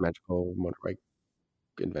 Hagrid's Magical Motorbike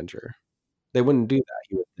Adventure. They wouldn't do that,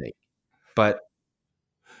 you would think. But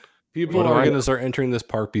people are going to start entering this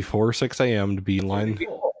park before 6 a.m. to be in line.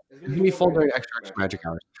 It's going to be full during extra magic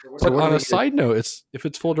hours. But on a side note, if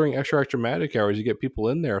it's full during extra magic hours, you get people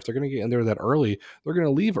in there. If they're going to get in there that early, they're going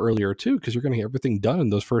to leave earlier too, because you're going to get everything done in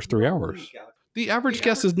those first 3 hours. The average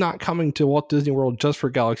guest is not coming to Walt Disney World just for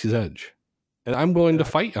Galaxy's Edge. And I'm willing to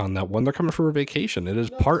fight on that one. They're coming for a vacation. It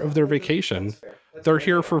is part of their vacation. They're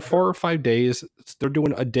here for 4 or 5 days. They're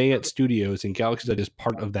doing a day at studios, and Galaxy's Edge is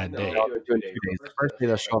part of that day. They're doing 2 days. The first day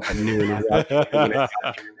they'll show up at noon.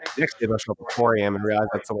 Next day they'll show up at 4 a.m. and realize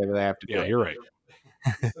that's the way that they have to do it. Yeah, you're right.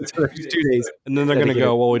 So there's 2 days. And then they're going to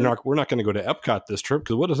go, well, we're not going to go to Epcot this trip,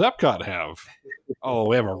 because what does Epcot have? Oh,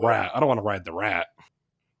 we have a rat. I don't want to ride the rat.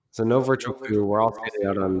 So no virtual queue. We're all standing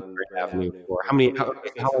out on Grand Avenue for how long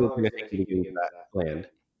is it going to take you to get into that land?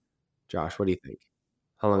 Josh, what do you think?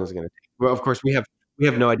 How long is it going to take? Well, of course, we have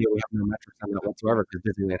no idea. We have no metrics on that whatsoever because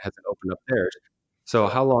Disneyland hasn't opened up theirs. So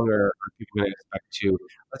how long are people going to expect to?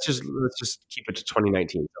 Let's just keep it to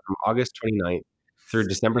 2019. So from August 29th through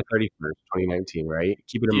December 31st, 2019, right?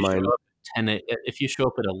 Keep it in mind. If you show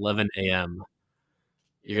up at 11 a.m.,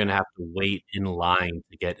 you're going to have to wait in line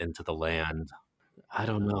to get into the land. I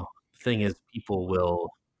don't know. The thing is, people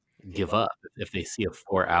will give up if they see a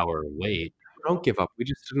 4-hour wait. Don't give up. We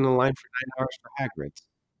just stood in the line for 9 hours for Hagrid's.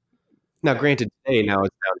 Now, granted, today now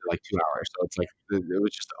it's down to like 2 hours, so it's like it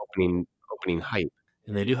was just the opening hype.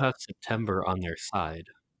 And they do have September on their side.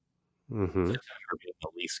 Mm-hmm. September being the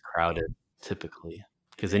least crowded, typically,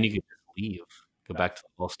 because then you can just leave, go back to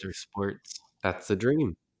Ulster Sports. That's the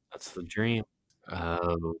dream. That's the dream.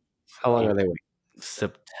 How long are they waiting?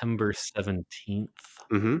 September 17th.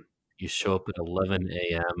 Mm-hmm. You show up at 11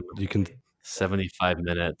 a.m. You can 75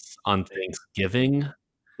 minutes on Thanksgiving.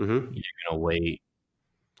 Mm-hmm. You're gonna wait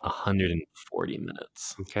 140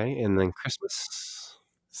 minutes. Okay, and then Christmas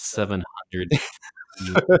 700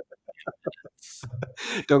 minutes.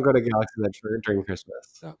 Don't go to Galaxy's Edge during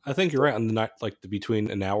Christmas. I think you're right on the night, like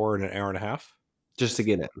between an hour and an hour and a half. Just to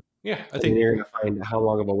get in. Yeah, I And think you're going to find how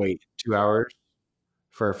long of a wait? 2 hours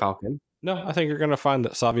for Falcon? No, I think you're going to find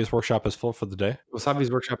that Savi's Workshop is full for the day. Well,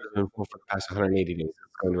 Savi's Workshop has been full for the past 180 days. It's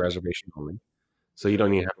going to reservation only. So you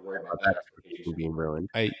don't even have to worry about that application being ruined.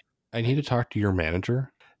 I need to talk to your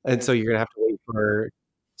manager. And so you're going to have to wait for...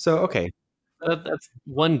 So, okay. That's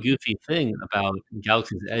one goofy thing about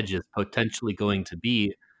Galaxy's Edge is potentially going to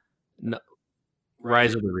be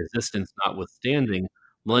Rise of the Resistance notwithstanding.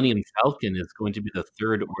 Millennium Falcon is going to be the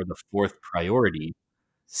third or the fourth priority.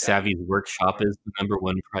 Savi's Workshop is the number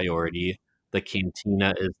one priority. The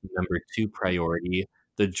Cantina is the number 2 priority.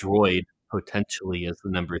 The Droid potentially is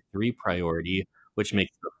the number 3 priority, which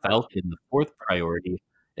makes the Falcon the 4th priority,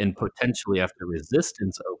 and potentially after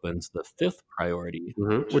Resistance opens, the 5th priority.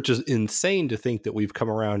 Mm-hmm. Which is insane to think that we've come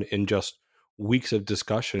around in just weeks of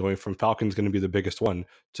discussion going from Falcon's going to be the biggest one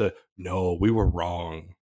to no, we were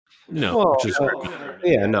wrong. No, Well, which is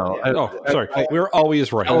yeah, no. sorry, we're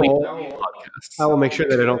always right. I will make sure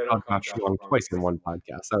that I don't talk about Shlong twice in one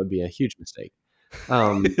podcast. That would be a huge mistake.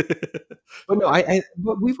 But no,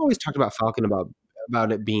 but we've always talked about Falcon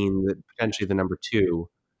about it being potentially the number 2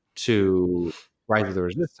 to Rise of the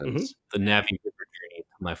Resistance. The Navi River Journey,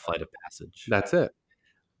 my flight of passage. That's it.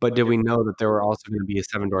 But did we know that there were also going to be a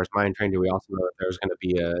Seven Doors Mine Train? Do we also know that there was going to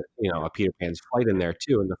be a Peter Pan's Flight in there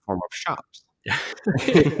too, in the form of shops?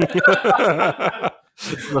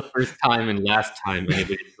 This is the first time and last time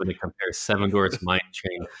anybody's going to compare Seven Doors Mine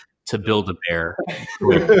Train to Build-A-Bear.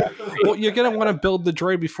 Well, you're going to want to build the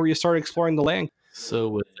droid before you start exploring the land. So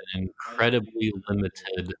with an incredibly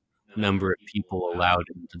limited number of people allowed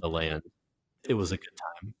into the land, it was a good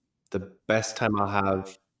time. The best time I'll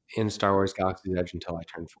have in Star Wars Galaxy's Edge until I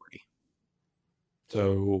turn 40.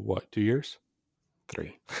 So what, 2 years?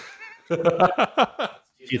 3.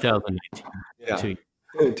 2019. Yeah. 2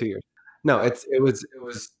 2 years. No, it was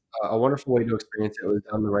a wonderful way to experience it. It was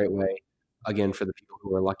done the right way. Again, for the people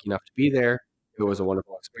who were lucky enough to be there, it was a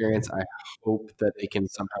wonderful experience. I hope that they can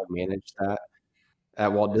somehow manage that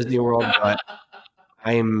at Walt Disney World, but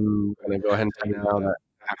I'm going to go ahead and tell you now that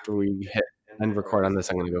after we hit and record on this,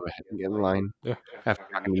 I'm going to go ahead and get in line. Yeah. After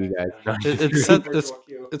talking to you guys.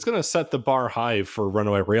 It's going to set the bar high for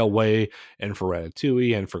Runaway Railway and for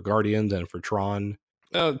Ratatouille and for Guardians and for Tron.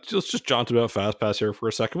 Let's just jaunt about FastPass here for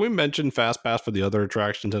a second. We mentioned FastPass for the other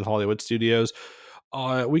attractions in Hollywood Studios.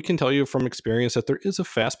 We can tell you from experience that there is a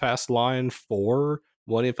FastPass line for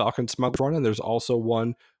Millennium Falcon Smuggler's Run, and there's also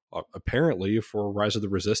one apparently for Rise of the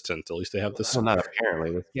Resistance. At least they have this. Well, not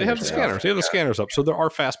apparently. They have the scanners. They have the scanners up. So there are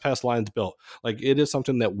FastPass lines built. Like, it is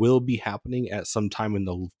something that will be happening at some time in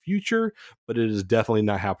the future, but it is definitely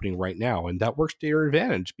not happening right now. And that works to your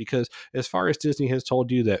advantage because as far as Disney has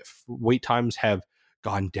told you that wait times have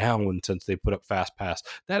gone down since they put up FastPass,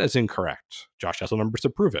 that is incorrect. Josh has the numbers to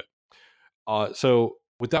prove it. So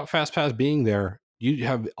without FastPass being there, you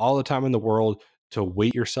have all the time in the world to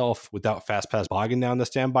wait yourself without FastPass bogging down the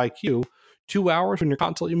standby queue. 2 hours when you're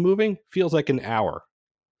constantly moving feels like an hour.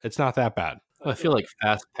 It's not that bad. I feel like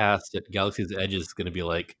FastPass at Galaxy's Edge is going to be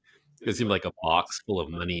like, it's going to be like a box full of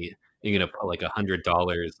money. You're going to put like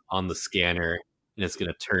 $100 on the scanner and it's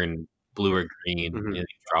going to turn blue or green, and you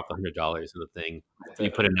drop $100 in the thing. Then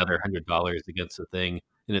you put another $100 against the thing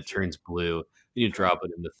and it turns blue. Then you drop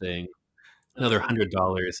it in the thing. Another $100,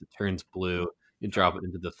 it turns blue. You drop it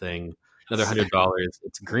into the thing. Another $100,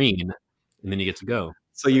 it's green, and then you get to go.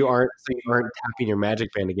 So you aren't tapping your Magic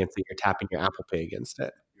Band against it. You're tapping your Apple Pay against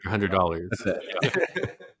it. Your $100. That's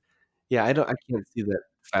it. Yeah, I can't see that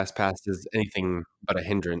FastPass is anything but a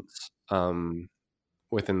hindrance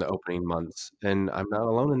within the opening months. And I'm not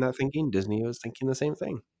alone in that thinking. Disney was thinking the same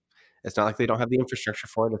thing. It's not like they don't have the infrastructure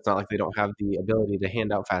for it. It's not like they don't have the ability to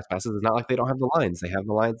hand out FastPasses. It's not like they don't have the lines. They have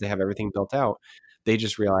the lines. They have everything built out. They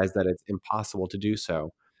just realize that it's impossible to do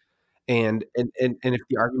so. And if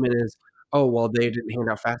the argument is, oh, well, they didn't hand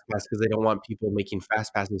out FastPass because they don't want people making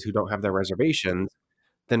FastPasses who don't have their reservations,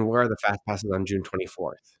 then where are the FastPasses on June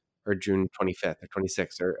 24th or June 25th or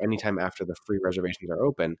 26th or anytime after the free reservations are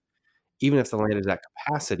open? Even if the land is at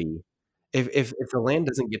capacity, if the land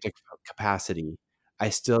doesn't get to capacity, I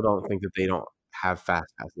still don't think that they don't have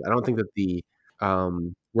FastPasses. I don't think that the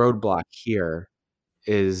roadblock here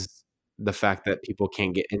is the fact that people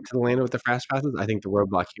can't get into the land with the FastPasses. I think the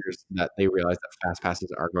roadblock here is that they realize that FastPasses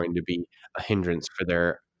are going to be a hindrance for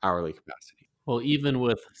their hourly capacity. Well, even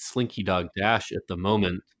with Slinky Dog Dash at the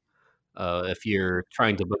moment, if you're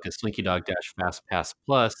trying to book a Slinky Dog Dash FastPass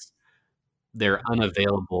Plus, they're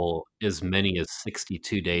unavailable as many as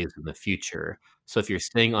 62 days in the future. So if you're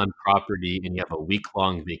staying on property and you have a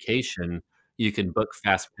week-long vacation, you can book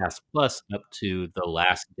FastPass Plus up to the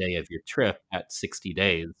last day of your trip at 60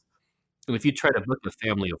 days. And if you try to book a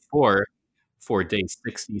family of 4 for day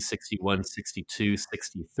 60, 61, 62,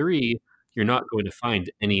 63, you're not going to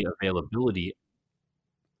find any availability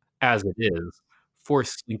as it is for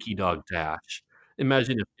Slinky Dog Dash.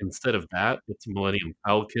 Imagine if instead of that, it's Millennium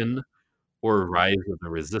Falcon or Rise of the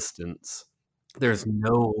Resistance. There's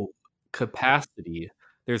no capacity.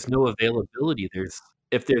 There's no availability.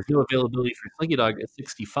 If there's no availability for Slinky Dog at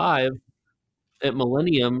 65, at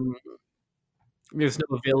Millennium, there's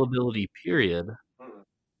no availability, period.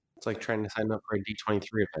 It's like trying to sign up for a D23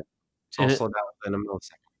 event. It's all sold out within a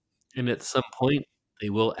millisecond. And at some point, they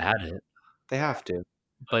will add it. They have to.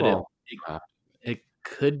 But Well, it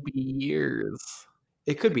could be years.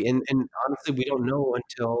 It could be. And honestly, we don't know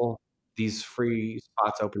until these free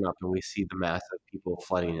spots open up and we see the mass of people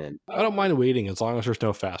flooding in. I don't mind waiting as long as there's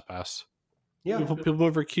no FastPass. Yeah. People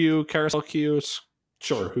move for queue, carousel queues.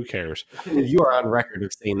 Sure, who cares? You are on record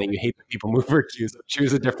of saying that you hate that people move for queues. So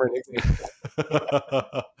choose a different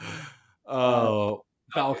example.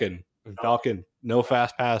 Falcon. No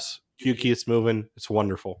fast pass. Queue keeps moving. It's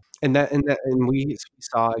wonderful. And we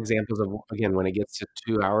saw examples of, again, when it gets to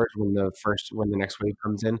 2 hours, when the next wave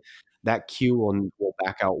comes in, that queue will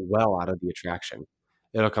back out well out of the attraction.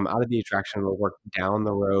 It'll come out of the attraction, it'll work down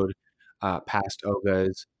the road, past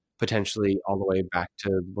Oga's, potentially all the way back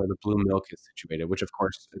to where the Blue Milk is situated, which of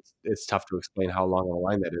course it's tough to explain how long of a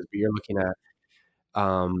line that is, but you're looking at,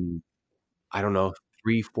 I don't know,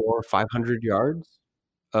 300, 400, 500 yards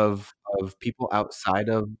of people outside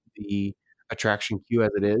of the attraction queue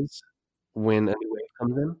as it is when a new wave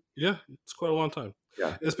comes in. Yeah, it's quite a long time.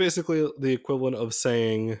 Yeah. It's basically the equivalent of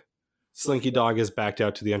saying Slinky Dog is backed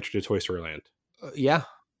out to the entry to Toy Story Land. Yeah,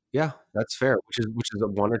 that's fair. Which is 1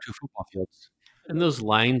 or 2 football fields. And those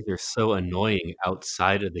lines are so annoying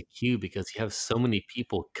outside of the queue because you have so many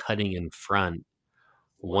people cutting in front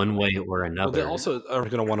one way or another. Well, they also are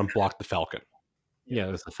going to want to block the Falcon. Yeah,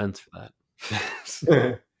 there's a fence for that.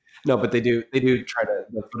 No, but they do try to.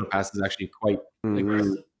 The photo pass is actually quite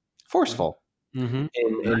forceful Mm-hmm.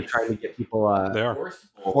 in trying to get people. They are.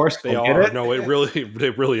 Forceful. They Get are. it? No, they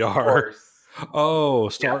really are. Oh,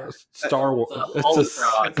 Star Wars. It's a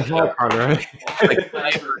holocron, right? Like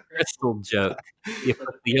Kyber Crystal joke. You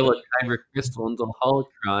put the yellow Kyber Crystal into a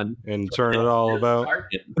holocron And turn it all about.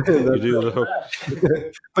 target. You do the hook.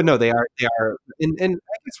 But no, they are, and I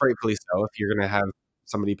guess rightfully so. If you're going to have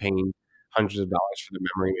somebody paying hundreds of dollars for the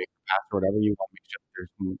memory maker pass or whatever, you want to make sure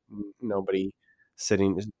there's nobody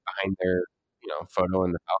sitting behind their photo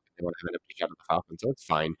in the Falcon. They want to have an peek out of the Falcon, so it's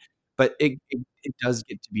fine. But it does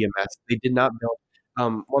get to be a mess. They did not build.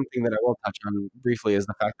 One thing that I will touch on briefly is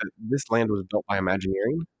the fact that this land was built by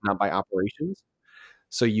Imagineering, not by operations.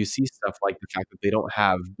 So you see stuff like the fact that they don't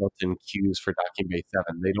have built-in queues for Docking Bay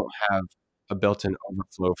 7. They don't have a built-in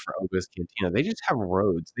overflow for Oga's Cantina. They just have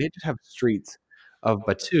roads. They just have streets of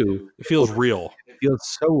Batuu. It feels real. It feels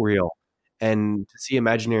so real. And to see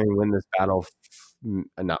Imagineering win this battle,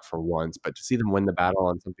 not for once, but to see them win the battle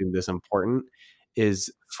on something this important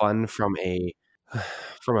is fun from a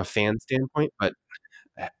fan standpoint, but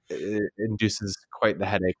it induces quite the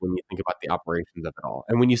headache when you think about the operations of it all.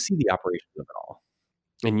 And when you see the operations of it all,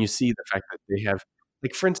 and you see the fact that they have,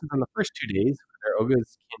 like, for instance, on the first 2 days for their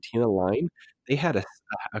Oga's Cantina line, they had a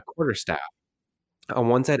quarter staff. On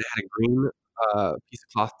one side, it had a green piece of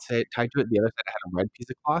cloth tied to it. The other side, it had a red piece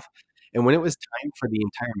of cloth. And when it was time for the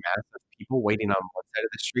entire mass of people waiting on one side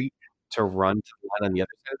of the street to run to the line on the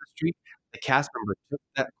other side of the street, the cast member took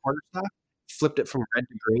that quarter staff, flipped it from red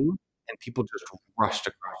to green, and people just rushed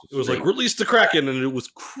across the It was street. like, release the Kraken, and it was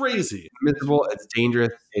crazy. It's miserable. It's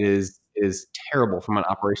dangerous. It is terrible from an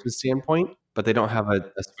operations standpoint, but they don't have a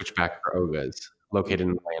switchback for Oga's located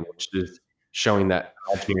in the land, which is showing that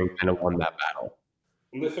Imagineering kind of won that battle.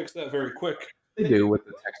 And they fixed that very quick. They do with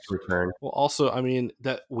the text return. Well, also, I mean,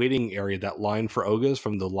 that waiting area, that line for Oga's,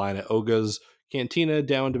 from the line at Oga's Cantina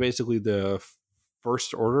down to basically the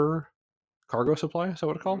first order cargo supply, is that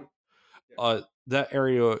what it's called? That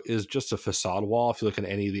area is just a facade wall. If you look at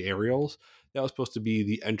any of the aerials, that was supposed to be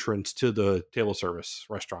the entrance to the table service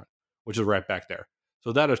restaurant, which is right back there.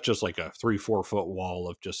 So that is just like a 3-4 foot wall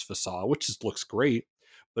of just facade, which just looks great,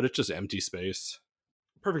 but it's just empty space.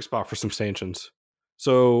 Perfect spot for some stanchions.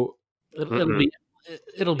 So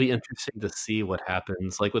It'll be interesting to see what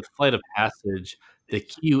happens. Like with Flight of Passage, the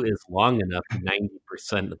queue is long enough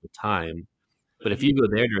 90% of the time. But if you go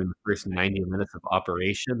there during the first 90 minutes of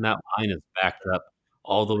operation, that line is backed up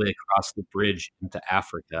all the way across the bridge into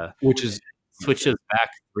Africa, Which is switches back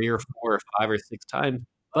 3 or 4 or 5 or 6 times.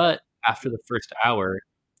 But after the first hour,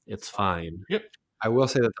 it's fine. I will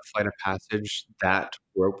say that the Flight of Passage, that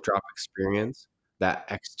rope drop experience, that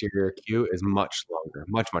exterior queue is much longer,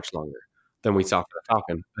 much longer than we saw for the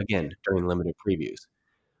Falcon, again, during limited previews.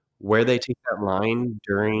 Where they take that line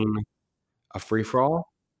during a free-for-all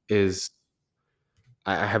is,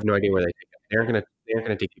 I have no idea where they take it. They aren't going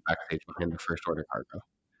to take you backstage behind the first order cargo.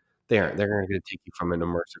 They aren't. They're going to take you from an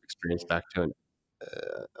immersive experience back to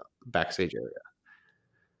a backstage area.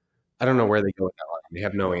 I don't know where they go with that line. They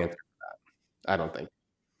have no answer for that. I don't think.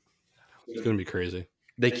 it's going to be crazy.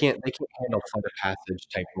 They can't handle Flight of Passage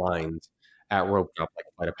type lines at rope drop like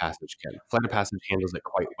Flight of Passage can. Flight of Passage handles it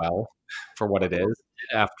quite well for what it is.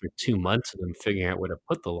 After 2 months of them figuring out where to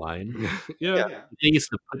put the line, Yeah, they used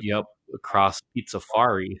to put you up across Pizza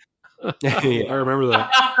Fari. I remember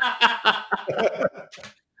that.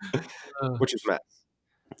 Which is mess.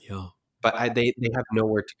 Yeah. But they have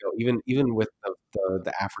nowhere to go. Even with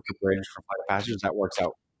the Africa Bridge for Flight of Passage, that works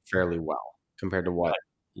out fairly well compared to what?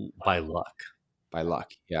 By luck. By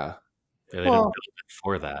luck, yeah. They didn't build it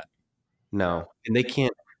for that. No, and they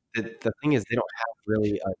can't. The thing is, they don't have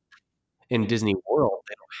really in Disney World.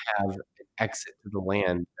 They don't have an exit to the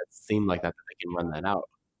land that seemed like that they can run that out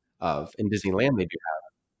of. In Disneyland, they do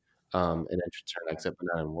have an entrance or an exit, but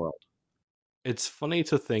not in World. It's funny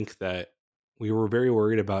to think that we were very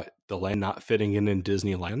worried about the land not fitting in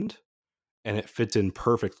Disneyland, and it fits in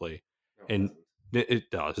perfectly. And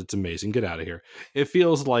it does. It's amazing. Get out of here. It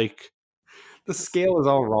feels like the scale is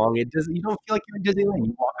all wrong. It doesn't. You don't feel like you're in Disneyland.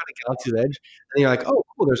 You walk out of Galaxy's Edge, and you're like, "Oh,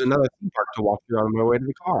 cool! There's another theme park to walk through on my way to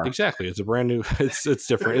the car." Exactly. It's a brand new. It's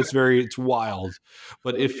different. It's wild,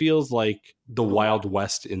 but it feels like the Wild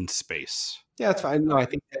West in space. Yeah, that's fine. No, I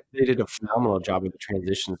think that they did a phenomenal job with the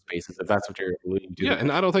transition spaces, if that's what you're alluding to. Yeah,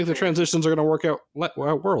 and I don't think the transitions are going to work out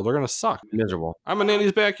World. They're going to suck. Miserable. I'm in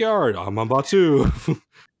Annie's backyard. I'm on Batu.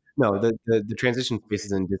 No, the transition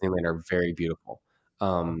spaces in Disneyland are very beautiful.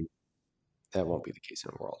 That won't be the case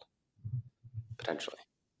in World. Potentially.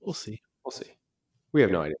 We'll see. We'll see. We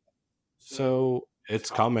have no idea. So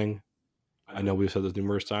it's coming. I know we've said this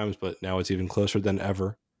numerous times, but now it's even closer than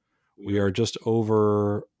ever. We are just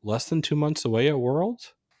over less than 2 months away at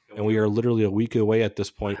World, and we are literally a week away at this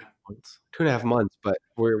point. 2.5 months, but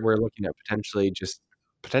we're looking at potentially less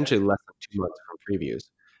than 2 months from previews.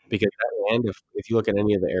 Because that land, if you look at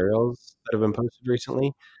any of the aerials that have been posted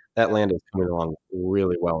recently, that land is coming along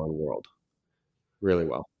really well in World. Really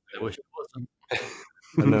well. I wish it wasn't.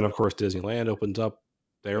 And then, of course, Disneyland opens up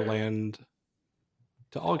their land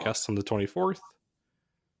to all guests on the 24th.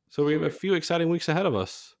 So we have a few exciting weeks ahead of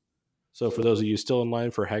us. So for those of you still in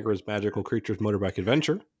line for Hagrid's Magical Creatures Motorbike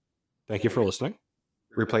Adventure, thank you for listening.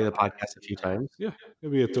 Replay the podcast a few times. Yeah,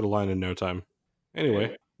 you'll be through the line in no time.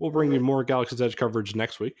 Anyway, we'll bring you more Galaxy's Edge coverage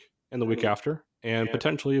next week and the week after, and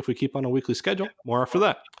potentially, if we keep on a weekly schedule, more after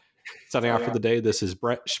that. Signing off for the day, this is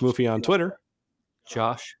Brett Schmoofy on Twitter.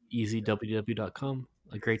 Josh, easywww.com,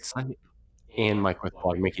 a great site. And Mike with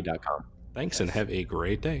blogmickey.com. Thanks, and have a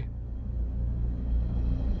great day.